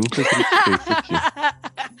 Eu nunca critiquei isso aqui.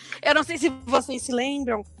 Eu não sei se vocês se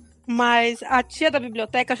lembram, mas a tia da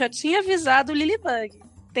biblioteca já tinha avisado o Lilybug.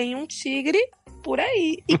 Tem um tigre por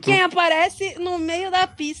aí. E quem aparece no meio da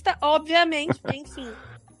pista, obviamente, enfim.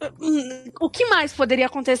 O que mais poderia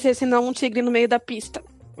acontecer se não um tigre no meio da pista?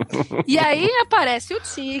 E aí aparece o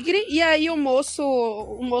tigre, e aí o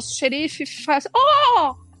moço xerife faz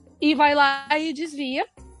oh! E vai lá e desvia,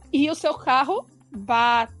 e o seu carro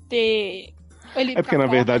bate. Ele porque na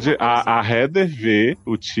verdade a Heather vê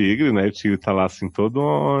o tigre, né? O tigre tá lá assim, todo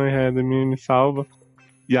oi, Heather, me salva.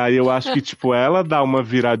 E aí eu acho que tipo ela dá uma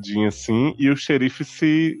viradinha assim e o xerife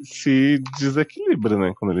se desequilibra,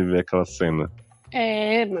 né? Quando ele vê aquela cena.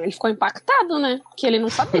 Ele ficou impactado, né? Porque ele não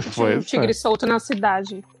sabia que tinha um tigre solto na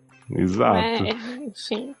cidade. Exato.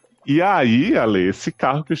 Enfim. E aí, Ale, esse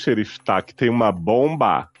carro que o xerife tá, que tem uma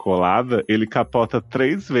bomba colada, ele capota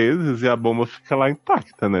 3 vezes e a bomba fica lá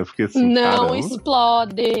intacta, né? Porque assim, não caramba.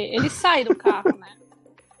 Explode. Ele sai do carro, né?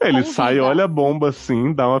 Ele sai, olha a bomba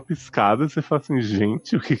assim, dá uma piscada e você fala assim,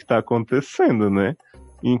 gente, o que tá acontecendo, né?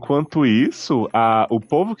 Enquanto isso, o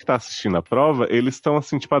povo que tá assistindo a prova, eles estão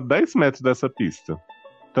assim, tipo, a 10 metros dessa pista.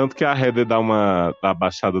 Tanto que a Heather dá uma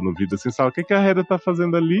abaixada no vídeo assim, sabe o que a Heather tá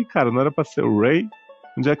fazendo ali, cara? Não era pra ser o Ray?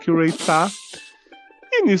 Onde é que o Ray tá?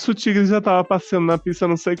 E nisso o tigre já tava passeando na pista há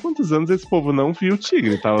não sei quantos anos, esse povo não viu o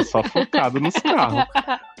tigre, tava só focado nos carros.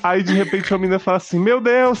 Aí de repente a menina fala assim, meu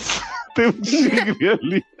Deus, tem um tigre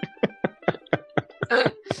ali.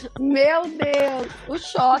 Meu Deus, o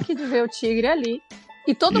choque de ver o tigre ali.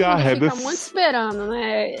 E todo mundo fica muito esperando,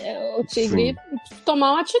 né? O tigre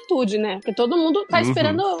tomar uma atitude, né? Porque todo mundo tá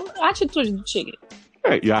esperando a atitude do tigre.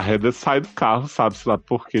 E a Heather sai do carro, sabe-se lá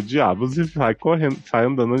por que diabos, e vai correndo, sai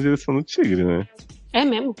andando na direção do tigre, né? É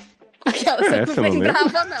mesmo? Aquela você não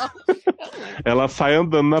lembrava, não. Ela sai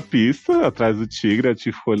andando na pista, atrás do tigre, a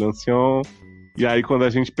tia ficou olhando assim, ó. E aí, quando a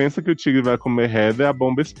gente pensa que o tigre vai comer Heather, a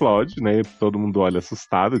bomba explode, né? Todo mundo olha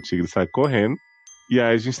assustado, o tigre sai correndo. E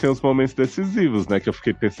aí a gente tem os momentos decisivos, né? Que eu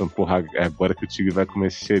fiquei pensando, porra, agora que o tigre vai comer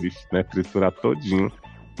esse xerife, né? Triturar todinho.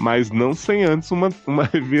 Mas não sem antes uma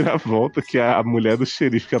reviravolta, que é a mulher do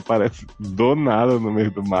xerife que aparece do nada no meio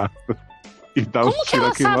do mato. E dá um tiro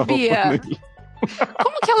aqui na roupa nele.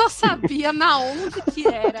 Como que ela sabia na onde que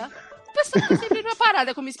era? A pessoa tá sempre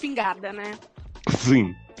preparada com uma espingarda, né?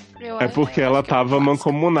 Sim. É porque ela tava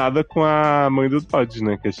mancomunada com a mãe do Todd,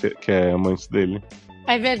 né? Que é amante dele.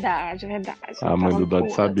 É verdade. A mãe do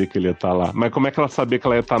Todd sabia que ele ia estar lá. Mas como é que ela sabia que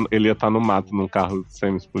ele ia estar no mato, num carro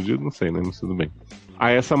semi-explodido? Não sei, né? Mas tudo bem.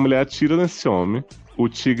 Aí essa mulher atira nesse homem, o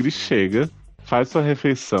tigre chega, faz sua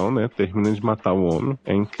refeição, né? Termina de matar o homem,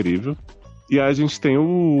 é incrível. E aí a gente tem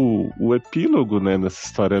o epílogo, né, nessa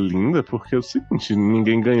história linda, porque é o seguinte,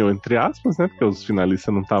 ninguém ganhou, entre aspas, né? Porque os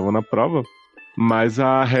finalistas não estavam na prova. Mas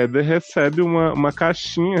a Heather recebe uma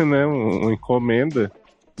caixinha, né? Uma encomenda,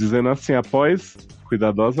 dizendo assim, após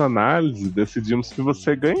cuidadosa análise, decidimos que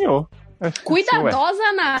você ganhou. Cuidadosa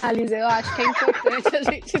análise, eu acho que é importante a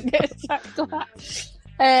gente deixar claro.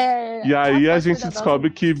 E aí a gente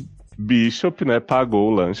descobre que Bishop, né, pagou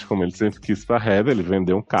o lanche, como ele sempre quis pra Heather. Ele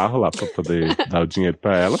vendeu um carro lá pra poder dar o dinheiro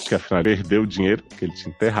pra ela, porque afinal ele perdeu o dinheiro que ele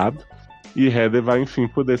tinha enterrado. E Heather vai, enfim,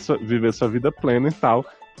 poder viver sua vida plena e tal.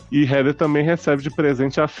 E Heather também recebe de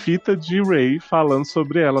presente a fita de Ray falando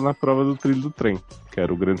sobre ela na prova do trilho do trem, que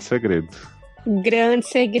era o grande segredo. Grande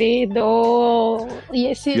segredo! E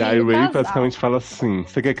aí Ray praticamente fala assim,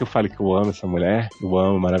 você quer que eu fale que eu amo essa mulher? Eu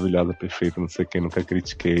amo, maravilhosa, perfeita, não sei quem, nunca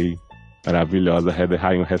critiquei. Maravilhosa, Heather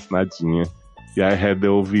rainha resnadinha. E aí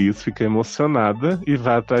Heather ouve isso, fica emocionada e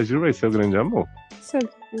vai atrás de Ray, seu grande amor. Seu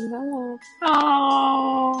grande amor.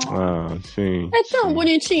 Gente. É tão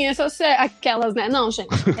bonitinha aquelas, né? Não,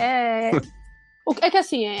 gente. É que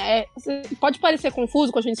assim, pode parecer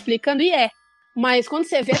confuso com a gente explicando, e mas quando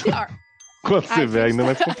você vê, é pior. Quando você vê, ainda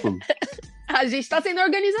mais confuso. A gente tá sendo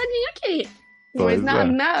organizadinho aqui. Pois mas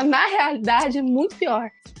na realidade é muito pior.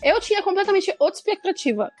 Eu tinha completamente outra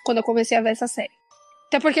expectativa quando eu comecei a ver essa série.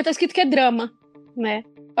 Até porque tá escrito que é drama, né?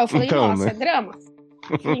 Aí eu falei, nossa, né? É drama?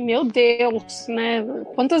 E, meu Deus, né?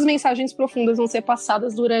 Quantas mensagens profundas vão ser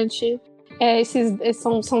passadas durante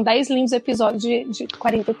são 10 lindos episódios de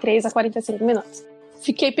 43 a 45 minutos.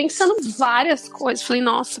 Fiquei pensando várias coisas. Falei,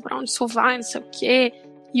 nossa, pra onde isso vai, não sei o quê.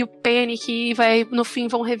 E o Penny que no fim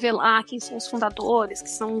vão revelar quem são os fundadores, que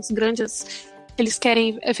são os grandes eles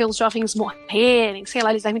querem ver os jovens morrerem, sei lá,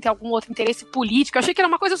 eles devem ter algum outro interesse político. Eu achei que era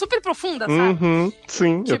uma coisa super profunda, sabe?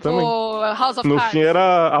 Sim, tipo, eu também. House of No Cards. fim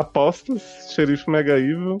era apostas, xerife Mega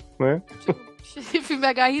Evil, né? Xerife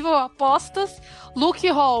Mega Evil, apostas. Luke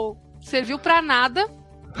Hall serviu pra nada.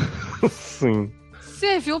 Sim.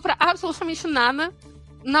 Serviu pra absolutamente nada.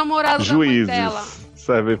 Namorado Juízes da mãe dela.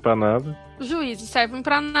 servem pra nada. Juízes servem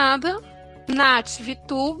pra nada. Nath,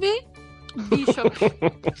 VTube. Bishop,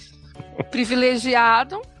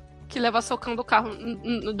 privilegiado, que leva socão do carro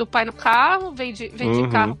do pai no carro, vende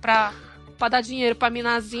carro pra dar dinheiro pra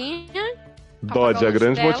minazinha. Dodge, a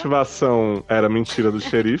grande dela. motivação era a mentira do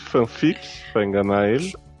xerife, fanfic, pra enganar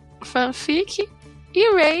ele. Fanfic.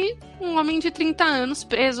 E Ray, um homem de 30 anos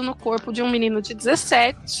preso no corpo de um menino de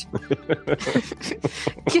 17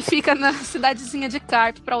 que fica na cidadezinha de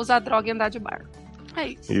Carp pra usar droga e andar de barco. É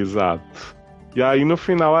isso. Exato. E aí, no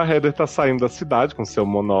final, a Heather tá saindo da cidade com seu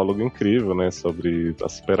monólogo incrível, né? Sobre a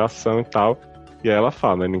superação e tal. E aí ela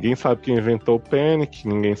fala, né? Ninguém sabe quem inventou o Panic,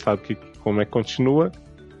 ninguém sabe como é que continua.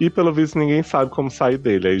 E, pelo visto, ninguém sabe como sair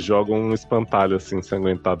dele. Aí joga um espantalho, assim,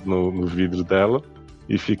 ensanguentado no vidro dela.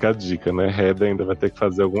 E fica a dica, né? Heather ainda vai ter que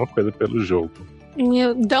fazer alguma coisa pelo jogo.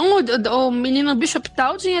 Dão o menino Bishop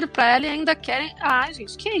dá o dinheiro pra ela e ainda querem... Ai,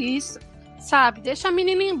 gente, que isso? Sabe? Deixa a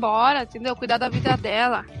menina ir embora, entendeu? Cuidar da vida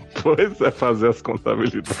dela. Pois é, fazer as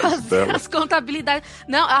contabilidades dela. As contabilidades.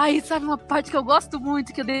 Não, ai, sabe uma parte que eu gosto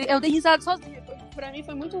muito, que eu dei risada sozinha. Pra mim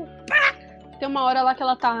foi muito... Tem uma hora lá que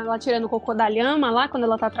ela tá lá tirando o cocô da lhama lá, quando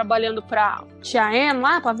ela tá trabalhando pra tia Anne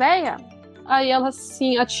lá, pra véia. Aí ela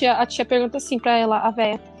assim, a tia pergunta assim pra ela, a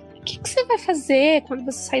véia, o que você vai fazer quando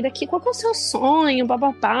você sair daqui? Qual que é o seu sonho?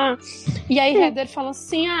 Bababá. E aí Heather fala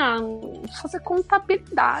assim, fazer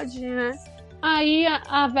contabilidade, né? Aí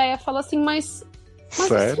a véia fala assim, mas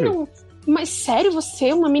sério? Mas sério, você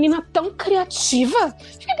é uma menina tão criativa?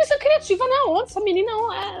 Fica pensando criativa na onde? Essa menina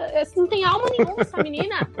não tem alma nenhuma, essa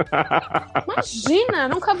menina. Imagina,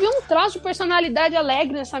 nunca vi um troço de personalidade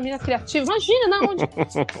alegre nessa menina criativa. Imagina, na onde?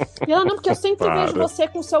 E ela, não, porque eu sempre vejo você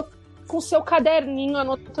com seu caderninho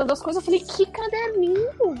anotando as coisas. Eu falei, que caderninho?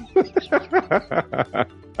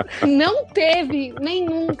 Não teve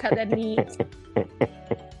nenhum caderninho.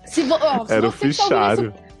 Era o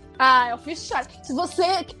fichário. É o fichário. Se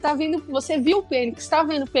você que tá vendo, você viu o Pênix, está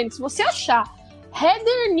vendo o Pênix, se você achar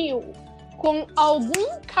Heather New com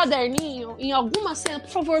algum caderninho em alguma cena, por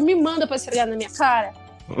favor, me manda pra esfregar na minha cara.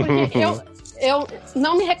 Porque eu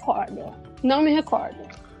não me recordo. Não me recordo.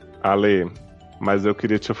 Ale, mas eu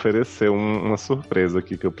queria te oferecer uma surpresa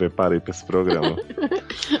aqui que eu preparei pra esse programa.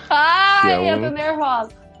 Ai, eu tô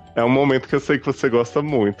nervosa. É um momento que eu sei que você gosta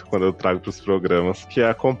muito quando eu trago pros programas, que é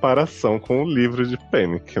a comparação com o livro de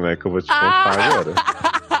Panic, né? Que eu vou te contar agora.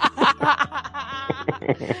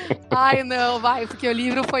 Ai, não, vai, porque o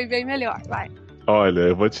livro foi bem melhor, vai. Olha,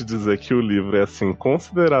 eu vou te dizer que o livro é, assim,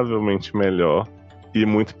 consideravelmente melhor e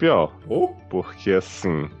muito pior. Porque,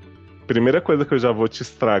 assim, primeira coisa que eu já vou te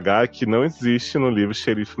estragar é que não existe no livro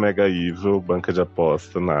Xerife Mega Evil, banca de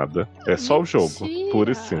aposta, nada. É só o jogo,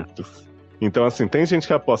 puro e simples. Então, assim, tem gente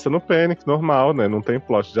que aposta no Panic, normal, né? Não tem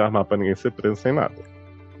plot de armar pra ninguém ser preso sem nada.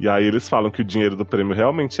 E aí eles falam que o dinheiro do prêmio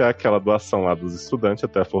realmente é aquela doação lá dos estudantes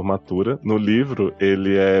até a formatura. No livro,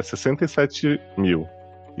 ele é 67 mil.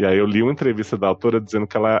 E aí eu li uma entrevista da autora dizendo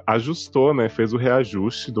que ela ajustou, né? Fez o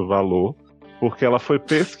reajuste do valor, porque ela foi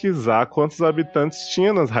pesquisar quantos habitantes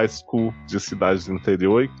tinha nas high school de cidades do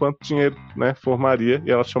interior e quanto dinheiro, né, formaria. E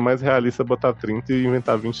ela achou mais realista botar 30 e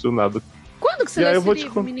inventar 20 do nada. Quando que você leu esse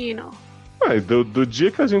livro, menino? Do dia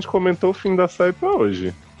que a gente comentou o fim da série pra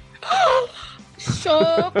hoje.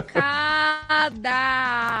 Chocada!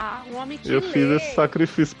 Um homem que eu fiz esse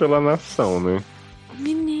sacrifício pela nação, né?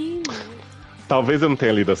 Menino. Talvez eu não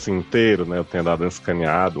tenha lido assim inteiro, né? Eu tenha dado uma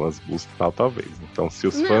escaneada, umas buscas e tal, talvez. Então, se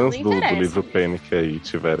os fãs do livro Panic aí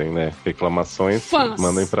tiverem, né, reclamações,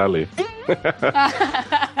 mandem pra ler.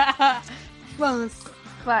 Fãs.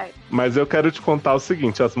 Vai. Mas eu quero te contar o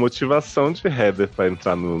seguinte, as motivações de Heather pra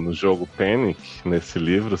entrar no jogo Panic, nesse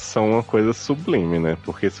livro, são uma coisa sublime, né?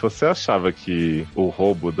 Porque se você achava que o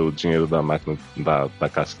roubo do dinheiro da máquina da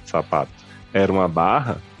caixa de sapato era uma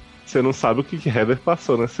barra, você não sabe o que Heather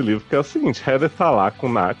passou nesse livro, que é o seguinte, Heather tá lá com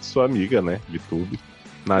Nath, sua amiga, né, VTube.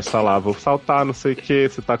 Nath tá lá, vou saltar, não sei o que,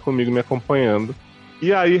 você tá comigo me acompanhando.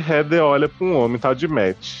 E aí Heather olha pra um homem tal de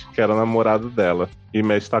Matt, que era namorado dela, e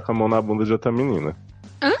Matt tá com a mão na bunda de outra menina.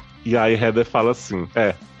 Hã? E aí Heather fala assim,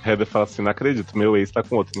 não acredito, meu ex tá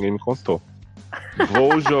com outro, ninguém me contou.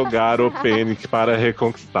 Vou jogar o Panic para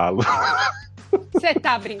reconquistá-lo. Você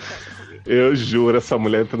tá brincando? Eu juro, essa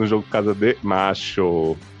mulher entra no jogo por causa de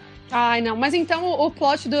macho. Ai, não, mas então o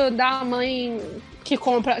plot da mãe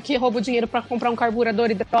que rouba o dinheiro pra comprar um carburador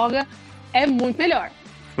e droga é muito melhor.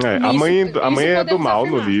 A mãe é do mal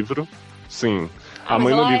no livro. Sim. A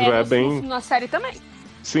mãe no livro é bem. Na série também.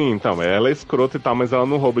 Sim, então, ela é escrota e tal, mas ela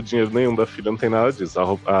não rouba dinheiro nenhum da filha, não tem nada disso.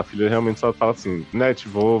 A filha realmente só fala assim: Net,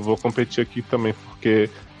 vou competir aqui também porque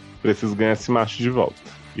preciso ganhar esse macho de volta.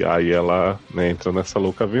 E aí ela, né, entra nessa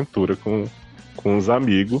louca aventura com os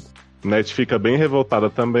amigos. Net fica bem revoltada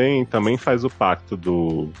também faz o pacto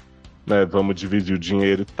do, né, vamos dividir o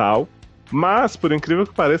dinheiro e tal. Mas, por incrível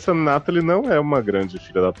que pareça, Natalie não é uma grande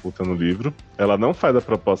filha da puta no livro. Ela não faz a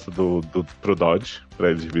proposta pro Dodge,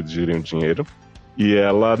 pra eles dividirem o dinheiro. E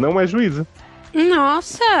ela não é juíza.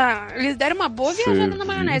 Nossa, eles deram uma boa viajada na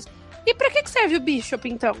maionese. E pra que serve o Bishop,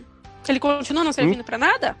 então? Ele continua não servindo pra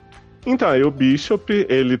nada? Então, aí o Bishop,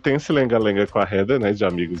 ele tem esse lenga-lenga com a Heather, né, de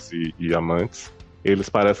amigos e amantes. Eles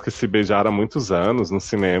parecem que se beijaram há muitos anos no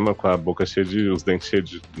cinema, com a boca cheia os dentes cheios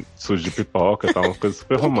de sujo de pipoca e tal, uma coisa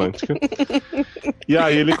super romântica. E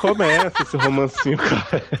aí ele começa esse romancinho com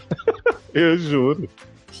a Heather. Eu juro.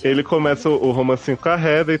 Ele começa o romancinho com a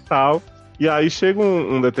Heather e tal. E aí chega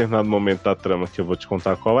um determinado momento da trama, que eu vou te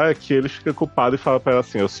contar qual é, que ele fica culpado e fala pra ela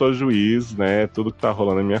assim: eu sou juiz, né, tudo que tá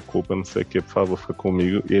rolando é minha culpa, não sei o que, por favor, fica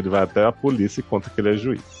comigo. E ele vai até a polícia e conta que ele é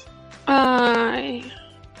juiz. Ai.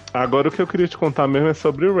 Agora o que eu queria te contar mesmo é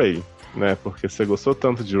sobre o Ray, né, porque você gostou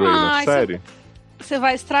tanto de Ray na série. Você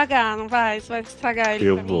vai estragar, não vai? Você vai estragar ele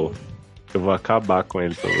Eu vou acabar com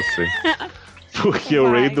ele pra você. Porque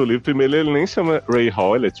o Ray do livro, primeiro ele nem chama Ray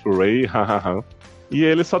Hall, ele é tipo Ray hahaha. E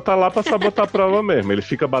ele só tá lá pra sabotar a prova mesmo. Ele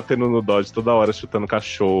fica batendo no Dodge toda hora, chutando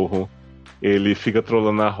cachorro. Ele fica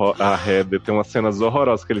trolando a Heather. Tem umas cenas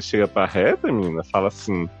horrorosas que ele chega pra Heather, menina, fala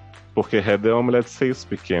assim... Porque Heather é uma mulher de seios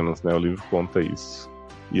pequenos, né? O livro conta isso.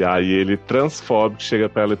 E aí ele, transfóbico, chega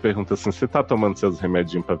pra ela e pergunta assim: você tá tomando seus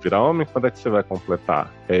remedinhos pra virar homem? Quando é que você vai completar?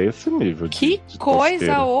 É esse nível de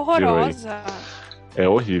coisa horrorosa! É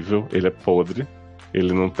horrível, ele é podre.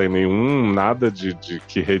 Ele não tem nada de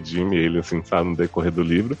que redime ele, assim, sabe, no decorrer do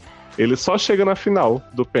livro. Ele só chega na final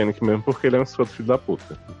do Panic mesmo porque ele é um escroto filho da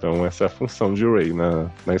puta. Então essa é a função de Ray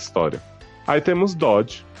na história. Aí temos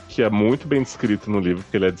Dodge, que é muito bem descrito no livro,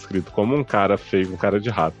 porque ele é descrito como um cara feio, um cara de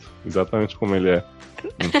rato. Exatamente como ele é.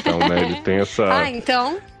 Então, né, ele tem essa...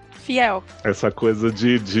 então... Fiel. Essa coisa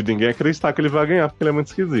de ninguém acreditar que ele vai ganhar, porque ele é muito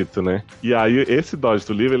esquisito, né? E aí, esse Dodge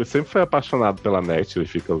do livro, ele sempre foi apaixonado pela Net, ele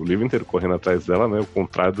fica o livro inteiro correndo atrás dela, né? O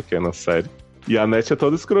contrário do que é na série. E a Net é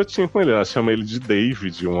toda escrotinha com ele, ela chama ele de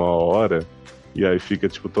David uma hora, e aí fica,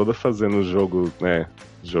 tipo, toda fazendo jogo, né?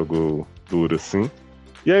 Jogo duro, assim.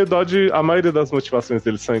 E aí o Dodge, a maioria das motivações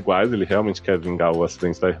dele são iguais, ele realmente quer vingar o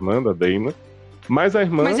acidente da irmã, da Dana. Mas a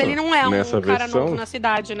irmã, mas ele não é nessa um cara versão, novo na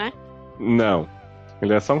cidade, né? Não.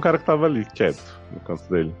 Ele é só um cara que tava ali, quieto, no canto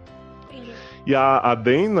dele. Entendi. E a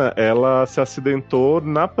Dana, ela se acidentou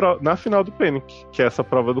na final do Panic, que é essa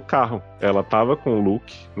prova do carro. Ela tava com o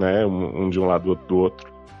Luke, né, um de um lado, outro do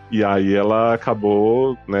outro. E aí ela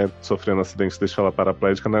acabou, né, sofrendo um acidente que deixou ela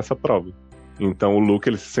paraplégica nessa prova. Então o Luke,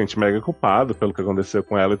 ele se sente mega culpado pelo que aconteceu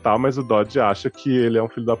com ela e tal, mas o Dodge acha que ele é um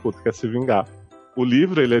filho da puta que quer se vingar. O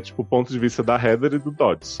livro, ele é tipo o ponto de vista da Heather e do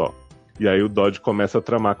Dodge só. E aí o Dodge começa a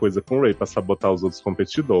tramar coisa com o Ray pra sabotar os outros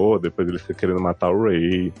competidores, depois ele fica querendo matar o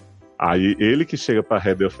Ray. Aí ele que chega pra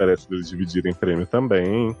Heather e oferece eles dividirem prêmio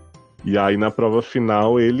também. E aí na prova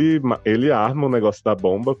final ele arma o negócio da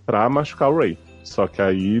bomba pra machucar o Ray. Só que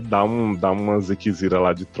aí dá uma ziquezira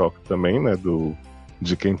lá de troca também, né,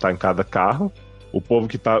 de quem tá em cada carro. O povo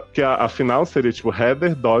que tá... Porque a final seria tipo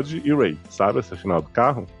Heather, Dodge e Ray, sabe? Essa final do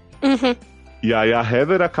carro. Uhum. E aí a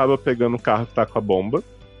Heather acaba pegando o carro que tá com a bomba.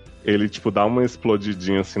 Ele, tipo, dá uma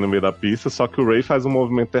explodidinha assim no meio da pista, só que o Ray faz um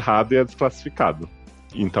movimento errado e é desclassificado.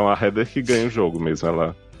 Então a Heather que ganha o jogo mesmo.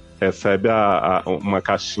 Ela recebe uma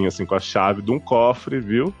caixinha assim com a chave de um cofre,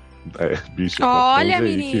 viu? Bicho. Olha,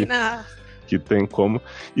 menina! Que tem como.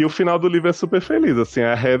 E o final do livro é super feliz. Assim,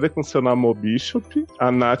 a Heather com seu namor Bishop,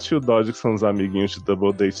 a Nat e o Dodge, que são os amiguinhos de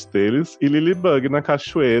Double Date deles, e Lilybug na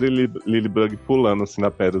cachoeira, e Lilybug pulando assim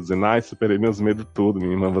na pedra, dizendo: ai, superei meus medos tudo,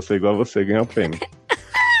 minha irmã, você é igual a você, ganha o prêmio.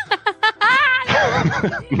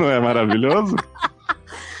 Não é maravilhoso?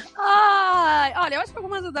 Olha, eu acho que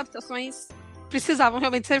algumas adaptações precisavam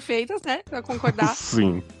realmente ser feitas, né? Pra concordar.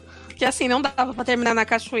 Sim. Que assim, não dava pra terminar na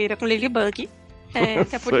cachoeira com Lilybug.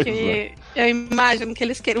 Até porque eu imagino que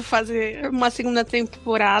eles queiram fazer uma segunda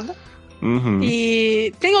temporada. Uhum.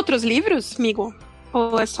 E tem outros livros, amigo?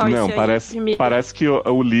 Ou é só não, esse aí? Parece que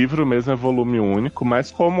o livro mesmo é volume único,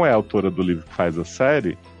 mas como é a autora do livro que faz a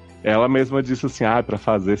série, ela mesma disse assim: pra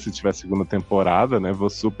fazer, se tiver segunda temporada, né, vou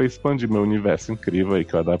super expandir meu universo incrível aí,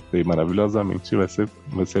 que eu adaptei maravilhosamente, vai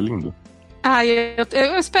ser lindo.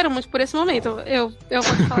 Eu espero muito por esse momento. Eu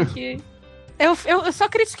vou te falar que... Eu só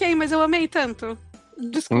critiquei, mas eu amei tanto.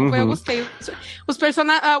 Desculpa, eu gostei.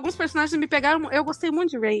 Alguns personagens me pegaram... Eu gostei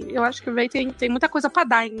muito de Ray. Eu acho que o Ray tem muita coisa pra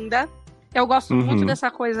dar ainda. Eu gosto muito dessa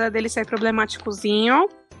coisa dele ser problemáticozinho.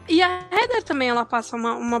 E a Heather também, ela passa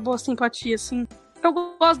uma boa simpatia, assim. Eu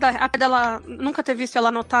gosto dela nunca ter visto ela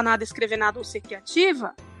anotar nada, escrever nada ou ser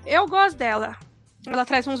criativa. Eu gosto dela. Ela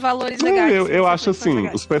traz uns valores legais. Eu acho assim,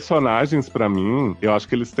 legais. Os personagens, pra mim, eu acho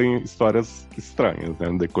que eles têm histórias estranhas, né?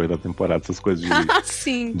 No decorrer da temporada, essas coisas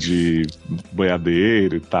de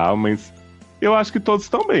boiadeiro e tal, mas eu acho que todos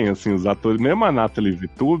estão bem, assim, os atores. Mesmo a Natalie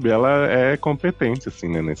Vitube, ela é competente, assim,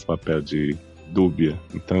 né? Nesse papel de dúbia.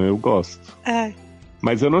 Então eu gosto.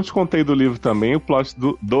 Mas eu não te contei do livro também o plot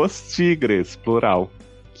dos tigres, plural.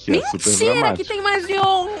 Que é super dramático. Mentira, que tem mais de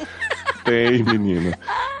um! Tem, menina.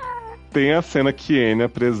 Tem a cena que Anne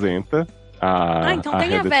apresenta então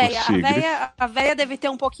tem a véia. A véia deve ter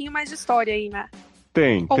um pouquinho mais de história aí, né?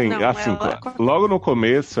 Tem. Não, assim, logo no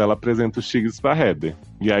começo, ela apresenta os tigres pra Heather.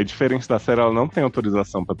 E aí, diferente da série, ela não tem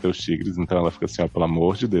autorização pra ter os tigres. Então ela fica assim, ó, pelo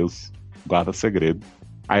amor de Deus, guarda segredo.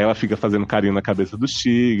 Aí ela fica fazendo carinho na cabeça dos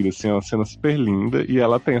tigres, assim, é uma cena super linda. E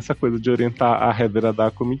ela tem essa coisa de orientar a Heather a dar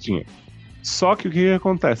a comidinha. Só que o que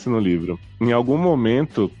acontece no livro? Em algum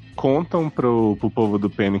momento... contam pro povo do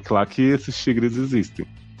Panic lá que esses tigres existem.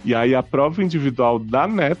 E aí a prova individual da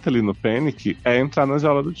Natalie no Panic é entrar na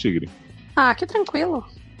jaula do tigre. Que tranquilo.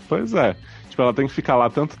 Pois é. Tipo, ela tem que ficar lá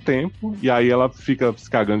tanto tempo, e aí ela fica se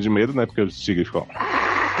cagando de medo, né? Porque os tigres ficam...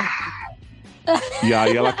 E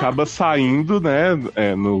aí ela acaba saindo, né?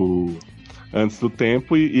 Antes do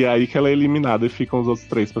tempo, e aí que ela é eliminada e ficam os outros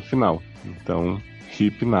 3 pra final. Então,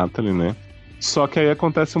 hip Natalie, né? Só que aí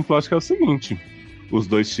acontece um plot que é o seguinte... Os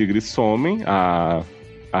 2 tigres somem, a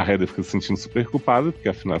Heather fica se sentindo super culpada, porque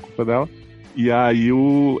afinal é culpa dela. E aí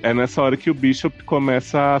é nessa hora que o Bishop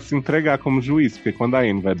começa a se entregar como juiz, porque quando a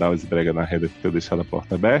Anne vai dar o esbrega na Heather por ter deixado a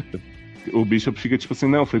porta aberta, o Bishop fica tipo assim,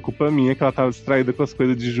 não, foi culpa minha que ela tava distraída com as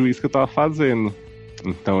coisas de juiz que eu tava fazendo.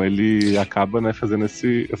 Então ele acaba, né, fazendo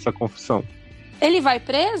essa confissão. Ele vai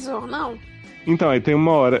preso ou não? Então, aí tem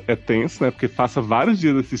uma hora, é tenso, né? Porque passa vários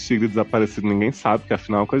dias esses tigres desaparecidos, ninguém sabe, porque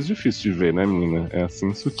afinal é uma coisa difícil de ver, né, menina? É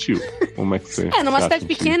assim, sutil. Como é que você... numa cidade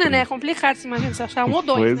pequena, né? É complicado, se imagina, você achar um ou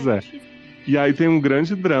 2, pois né? E aí tem um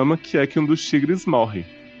grande drama, que é que um dos tigres morre.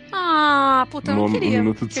 Puta, eu não queria. Um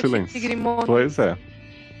minuto de silêncio. Pois é.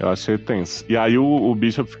 Eu achei tenso. E aí o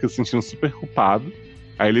Bishop fica se sentindo super culpado.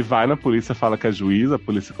 Aí ele vai na polícia, fala que é juiz, a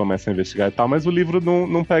polícia começa a investigar e tal, mas o livro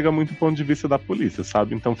não pega muito o ponto de vista da polícia,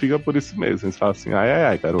 sabe? Então fica por isso mesmo. Eles falam assim,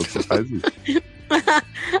 ai, garoto, você faz isso.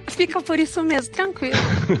 Fica por isso mesmo, tranquilo.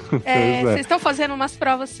 Vocês estão fazendo umas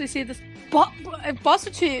provas suicidas.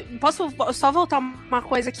 Posso só voltar uma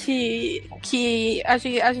coisa que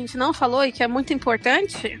a gente não falou e que é muito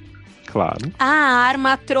importante? Claro. A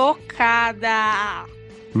arma trocada.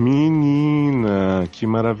 Menina, que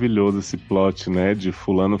maravilhoso esse plot, né? De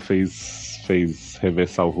fulano fez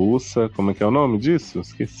reversal russa. Como é que é o nome disso?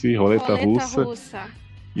 Esqueci, roleta russa.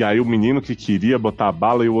 E aí o menino que queria botar a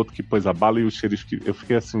bala e o outro que pôs a bala e o xerife... Eu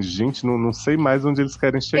fiquei assim, gente, não sei mais onde eles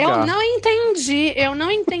querem chegar. Eu não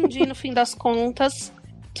entendi no fim das contas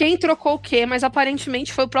quem trocou o quê, mas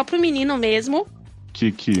aparentemente foi o próprio menino mesmo.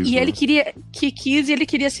 Que quis. E ele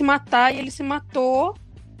queria se matar e ele se matou.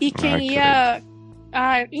 E quem ia...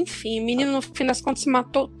 enfim, o menino no fim das contas se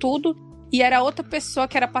matou tudo. E era outra pessoa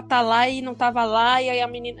que era pra estar lá e não tava lá. E aí a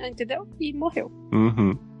menina, entendeu? E morreu.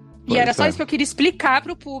 E era só isso que eu queria explicar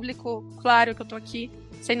pro público. Claro que eu tô aqui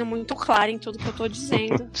sendo muito clara em tudo que eu tô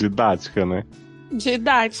dizendo. Didática, né?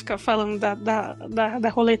 Didática, falando da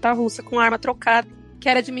roleta russa com arma trocada. Que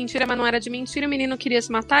era de mentira, mas não era de mentira. O menino queria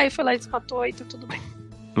se matar e foi lá e se matou e tá tudo bem.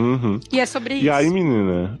 E é sobre isso. E aí,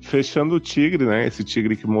 menina, fechando o tigre, né? Esse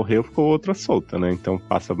tigre que morreu ficou outra solta, né? Então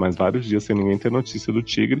passa mais vários dias sem ninguém ter notícia do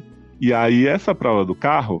tigre. E aí, essa prova do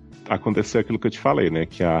carro, aconteceu aquilo que eu te falei, né?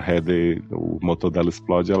 Que a Heather, o motor dela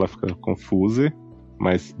explode, ela fica confusa,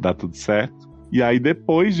 mas dá tudo certo. E aí,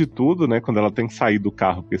 depois de tudo, né? Quando ela tem que sair do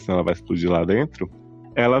carro, porque senão ela vai explodir lá dentro,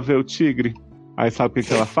 ela vê o tigre. Aí sabe o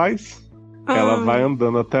que ela faz? Ela vai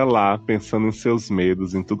andando até lá, pensando em seus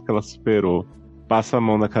medos, em tudo que ela superou. Passa a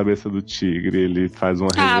mão na cabeça do tigre, ele faz uma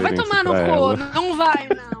reverência vai tomar no cu, não vai.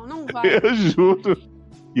 Eu juro.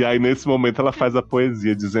 E aí, nesse momento, ela faz a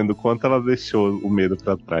poesia, dizendo o quanto ela deixou o medo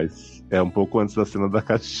pra trás. É um pouco antes da cena da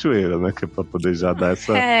cachoeira, né? Que é pra poder já dar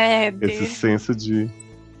esse senso de...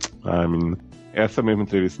 menina. Essa mesma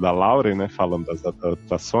entrevista da Lauren, né? Falando das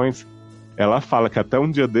adaptações, ela fala que até um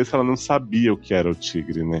dia desse ela não sabia o que era o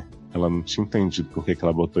tigre, né? Ela não tinha entendido por que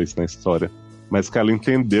ela botou isso na história. mas que ela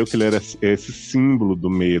entendeu que ele era esse símbolo do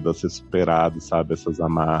medo a ser superado, sabe? Essas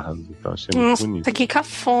amarras. Então achei muito bonito. Nossa, que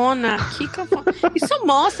cafona, que cafona. Isso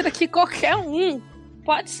mostra que qualquer um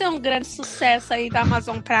pode ser um grande sucesso aí da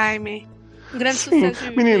Amazon Prime. Um grande sucesso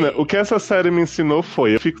de... Menina, o que essa série me ensinou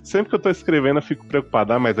foi... sempre que eu tô escrevendo, eu fico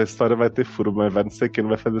preocupada. Mas a história vai ter furo, mas vai não sei o que, não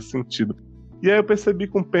vai fazer sentido. E aí eu percebi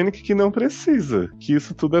com Panic que não precisa. Que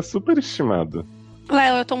isso tudo é super estimado.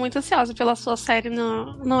 Léo, eu tô muito ansiosa pela sua série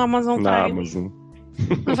no Amazon Prime. Na Amazon.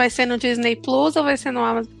 Não vai ser no Disney Plus ou vai ser no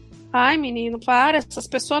Amazon? Ai, menino, para. Essas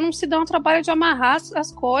pessoas não se dão o trabalho de amarrar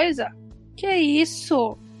as coisas. Que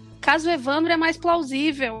isso? Caso Evandro é mais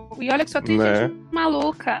plausível. E olha que só tem gente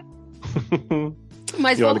maluca.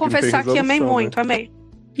 Mas vou confessar que amei muito, amei.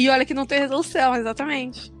 E olha que não tem resolução,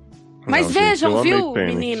 exatamente. Mas não, vejam, gente, viu,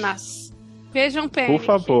 meninas? Vejam Panic. Por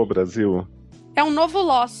favor, Brasil. É um novo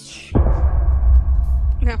Lost.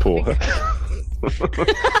 Não, porra.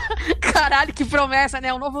 Caralho, que promessa,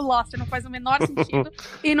 né? O novo Lost não faz o menor sentido.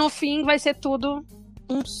 E no fim vai ser tudo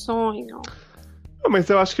um sonho. Não, mas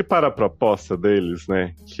eu acho que para a proposta deles,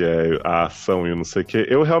 né, que é a ação e o não sei o que,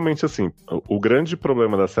 eu realmente, assim, o grande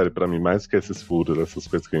problema da série pra mim, mais do que esses furos, essas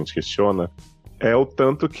coisas que a gente questiona, é o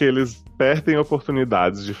tanto que eles perdem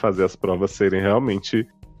oportunidades de fazer as provas serem realmente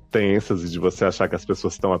tensas e de você achar que as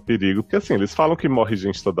pessoas estão a perigo, porque assim, eles falam que morre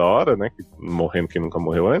gente toda hora, né, morrendo quem nunca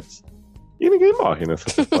morreu antes, e ninguém morre nessa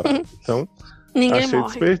temporada. Então, ninguém achei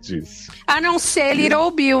morre. Desperdício. A não ser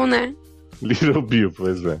Little Bill, né? Little Bill,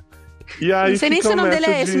 pois é. E aí não sei nem se o nome dele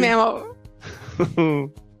é esse mesmo.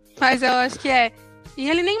 Mas eu acho que é. E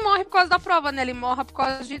ele nem morre por causa da prova, né? Ele morre por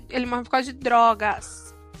causa de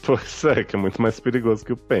drogas. Pois é, que é muito mais perigoso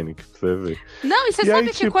que o Panic, pra você ver. Não, e você sabe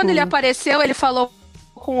que quando ele apareceu, ele falou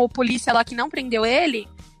com o polícia lá que não prendeu ele,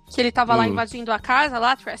 que ele tava lá invadindo a casa,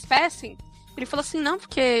 lá, trespassing. Ele falou assim, não,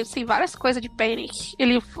 porque tem várias coisas de Panic.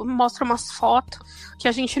 Ele mostra umas fotos que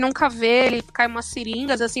a gente nunca vê, ele cai umas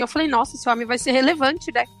seringas, assim. Eu falei, nossa, esse homem vai ser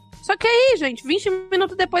relevante, né? Só que aí, gente, 20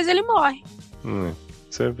 minutos depois ele morre.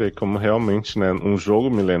 Você vê como realmente, né, um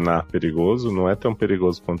jogo milenar perigoso não é tão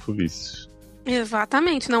perigoso quanto o vício.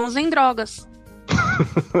 Exatamente, não usem drogas.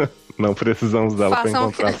 Não precisamos dela para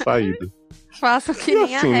encontrar a saída. Faça que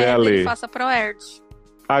nem assim, a Heather, faça ProErd.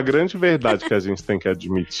 A grande verdade que a gente tem que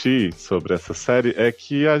admitir sobre essa série é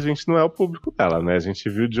que a gente não é o público dela, né? A gente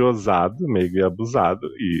viu de ousado, meio e abusado,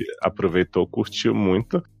 e aproveitou, curtiu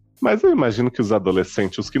muito. Mas eu imagino que os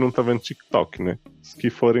adolescentes, os que não estão vendo TikTok, né? Os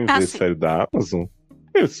que forem ver série da Amazon,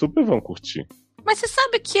 eles super vão curtir. Mas você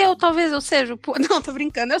sabe que talvez eu seja o público. Não, tô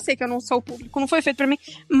brincando, eu sei que eu não sou o público, não foi feito pra mim.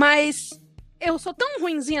 Mas eu sou tão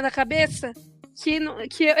ruinzinha da cabeça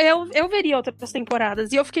que eu veria outras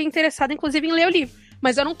temporadas. E eu fiquei interessada, inclusive, em ler o livro.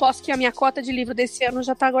 Mas eu não posso, que a minha cota de livro desse ano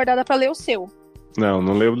já tá guardada pra ler o seu.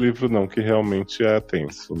 Não lê o livro não, que realmente é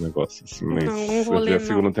tenso o negócio, assim. Mas não vou ler, a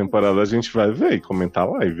segunda temporada a gente vai ver e comentar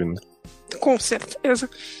a live, né? Com certeza.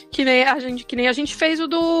 Que nem a gente fez o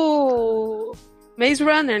do Maze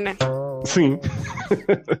Runner, né? Sim.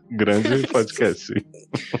 Grande podcast.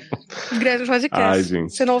 Grande podcast. Ai,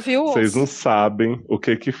 gente. Você não ouviu? Vocês não sabem o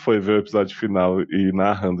que foi ver o episódio final e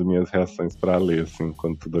narrando minhas reações pra ler, assim,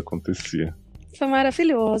 quando tudo acontecia. Foi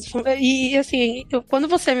maravilhoso. E assim, quando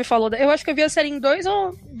você me falou, eu acho que eu vi a série em 2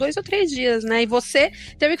 ou 3 dias, né? E você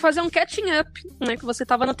teve que fazer um catching up, né? Que você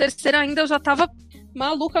tava no terceiro ainda, eu já tava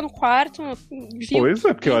maluca no quarto. Pois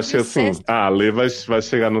é, porque eu achei assim, a Lê vai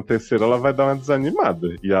chegar no terceiro, ela vai dar uma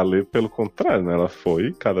desanimada. E a Lê, pelo contrário, né? Ela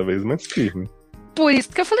foi cada vez mais firme. Por isso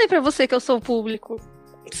que eu falei pra você que eu sou o público.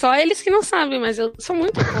 Só eles que não sabem, mas eu sou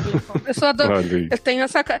muito público. Eu tenho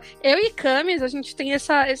essa. Eu e Camis, a gente tem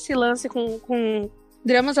esse lance com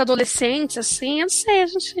dramas adolescentes, assim. Eu não sei, a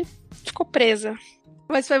gente ficou presa.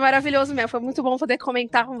 Mas foi maravilhoso mesmo. Foi muito bom poder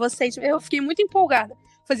comentar com vocês. Eu fiquei muito empolgada.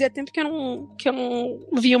 Fazia tempo que eu não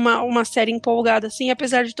vi uma série empolgada, assim.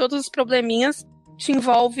 Apesar de todos os probleminhas, te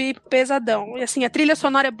envolve pesadão. E assim, a trilha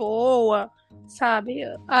sonora é boa, sabe?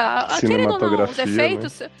 Cinematografia, os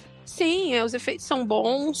efeitos. Né? Sim, os efeitos são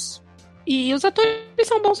bons. E os atores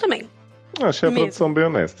são bons também. Achei a produção bem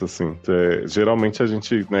honesta, assim. Geralmente a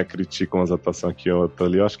gente, né, critica umas atuações aqui ou outra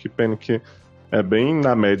ali. Eu acho que Panic é bem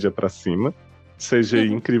na média pra cima.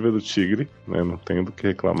 CGI incrível do Tigre, né? Não tenho do que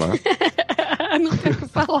reclamar. Não tenho o que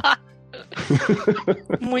falar.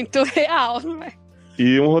 Muito real, não é?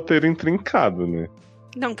 E um roteiro intrincado, né?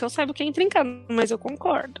 Não que eu saiba o que é intrincado, mas eu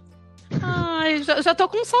concordo. Ai, já tô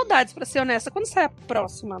com saudades, pra ser honesta. Quando sai a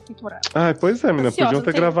próxima temporada? Ai, pois é, menina. Podiam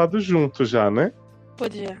ter gravado junto já, né?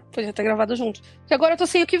 Podia ter gravado junto. Porque agora eu tô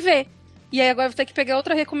sem o que ver. E aí agora eu vou ter que pegar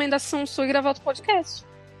outra recomendação sua e gravar outro podcast.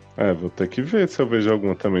 Vou ter que ver se eu vejo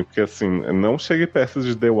alguma também, porque assim, não cheguei perto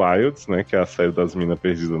de The Wilds, né, que é a série das minas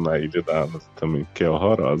perdidas na ilha da Amazon também, que é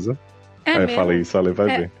horrorosa. Aí mesmo? Eu falei isso, ela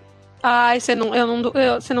vai ver. Ai, você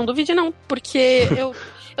não duvide não, porque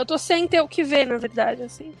eu tô sem ter o que ver, na verdade,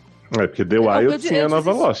 assim. Porque The Wilds sim é a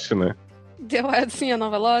nova Lost, né? The Wilds sim é a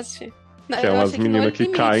nova Lost? Que é umas meninas que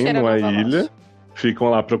caem numa ilha, ficam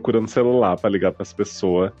lá procurando celular pra ligar pras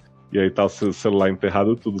pessoas. E aí tá o celular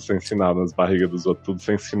enterrado tudo sem sinal, nas barrigas dos outros, tudo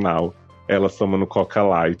sem sinal. Elas tomando Coca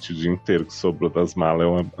Light o dia inteiro que sobrou das malas. É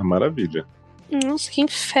uma maravilha. Nossa, que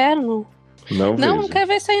inferno. Não quero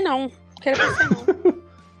ver isso aí, não. Quero ver isso aí, não.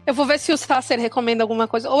 Eu vou ver se o Sasser recomenda alguma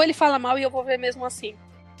coisa. Ou ele fala mal e eu vou ver mesmo assim.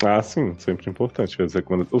 Ah, sim. Sempre importante ver as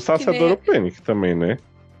recomendações. O Sasser adora o Panic também, né?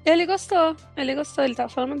 Ele gostou. Ele tava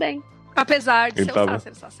falando bem. Apesar de ser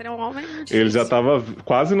o Sasser é um homem difícil. Ele já tava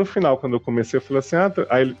quase no final, quando eu comecei, eu falei assim,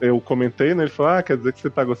 aí eu comentei, né, ele falou, quer dizer que você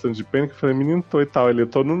tá gostando de Panic? Eu falei, menino, tô e tal, eu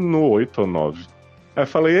tô no 8 ou 9. Aí eu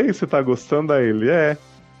falei, e aí, você tá gostando? Aí ele,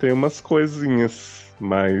 tem umas coisinhas,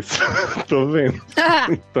 mas tô vendo.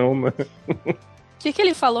 Então, né... O que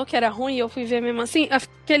ele falou que era ruim e eu fui ver mesmo assim?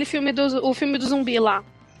 Aquele filme o filme do zumbi lá.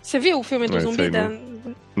 Você viu o filme do zumbi?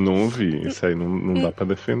 Não vi, isso aí não dá pra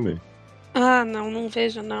defender. Não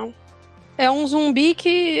vejo, não. É um zumbi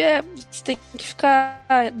que você tem que ficar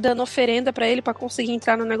dando oferenda pra ele pra conseguir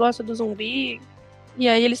entrar no negócio do zumbi. E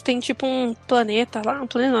aí eles têm tipo um planeta lá. Um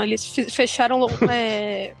planeta não, eles fecharam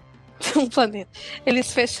um planeta.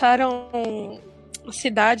 Eles fecharam a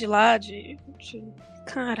cidade lá de...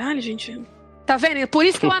 Caralho, gente. Tá vendo? Por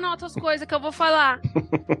isso que eu anoto as coisas que eu vou falar.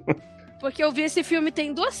 Porque eu vi esse filme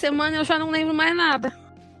tem 2 semanas e eu já não lembro mais nada.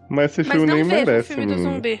 Mas esse filme nem merece. O filme do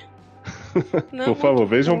zumbi. Por favor,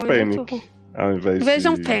 vejam Panic. Ao invés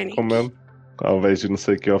vejam de... Panic. Ao invés de não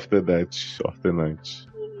sei o que, Of the Dead, of the Night.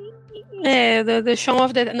 The Shaun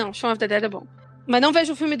of the Dead. Não, Shaun of the Dead é bom. Mas não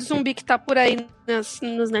veja o filme do zumbi que tá por aí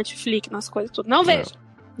nos Netflix, nas coisas tudo. Não veja.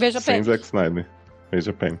 Veja Panic. Sem Zack Snyder.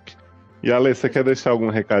 Veja Panic. E Ale, você quer deixar algum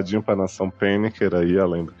recadinho pra nação Panicker aí,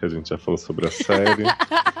 além do que a gente já falou sobre a série?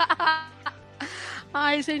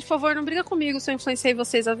 Ai, gente, por favor, não briga comigo se eu influenciei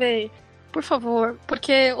vocês a ver. Por favor,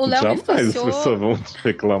 porque o Léo me influenciou... Jamais as pessoas vão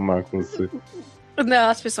reclamar com você. Não,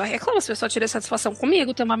 as pessoas reclamam, as pessoas tiram satisfação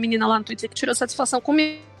comigo. Tem uma menina lá no Twitter que tirou satisfação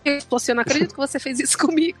comigo. Eu não acredito que você fez isso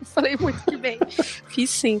comigo. Falei muito que bem. Fiz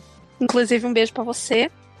sim. Inclusive, um beijo pra você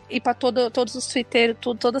e pra todos os twitteiros,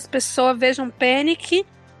 todas as pessoas. Vejam Panic.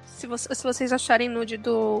 Se vocês acharem nude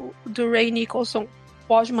do Ray Nicholson,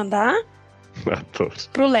 pode mandar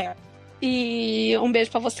pro Léo. E um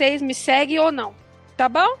beijo pra vocês. Me segue ou não. Tá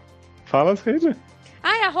bom? Fala as redes.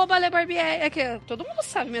 @LeBarbieri. É que todo mundo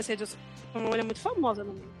sabe minhas redes. Uma mulher muito famosa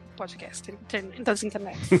no podcast, das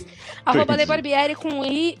internets. @LeBarbieri com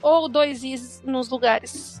I ou 2 Is nos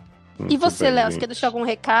lugares. Muito e você, Léo, você quer deixar algum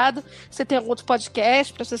recado? Você tem algum outro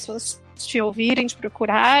podcast para as pessoas te ouvirem, te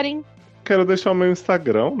procurarem? Quero deixar o meu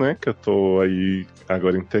Instagram, né? Que eu tô aí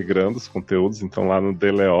agora integrando os conteúdos. Então lá no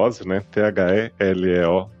Deleozio, né?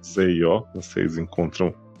 THELEOZIO. Vocês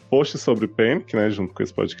encontram posts sobre Panic, né? Junto com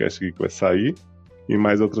esse podcast aqui que vai sair. E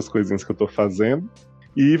mais outras coisinhas que eu tô fazendo.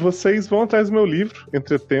 E vocês vão atrás do meu livro,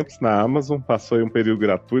 Entretempos, na Amazon. Passou aí um período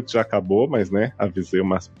gratuito, já acabou, mas, né, avisei o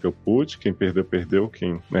máximo que eu pude. Quem perdeu, perdeu.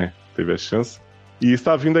 Quem, né, teve a chance. E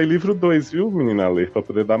está vindo aí livro 2, viu, menina Lê? Pra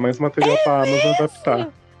poder dar mais material pra Amazon adaptar.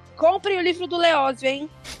 Comprem o livro do Leózio, hein?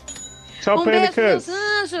 Tchau, Panicers! Beijo,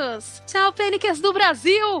 meus anjos! Tchau, Panicers do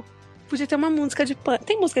Brasil! Podia ter uma música de pânico.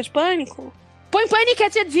 Tem música de pânico? Põe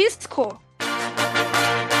Panic! Disco!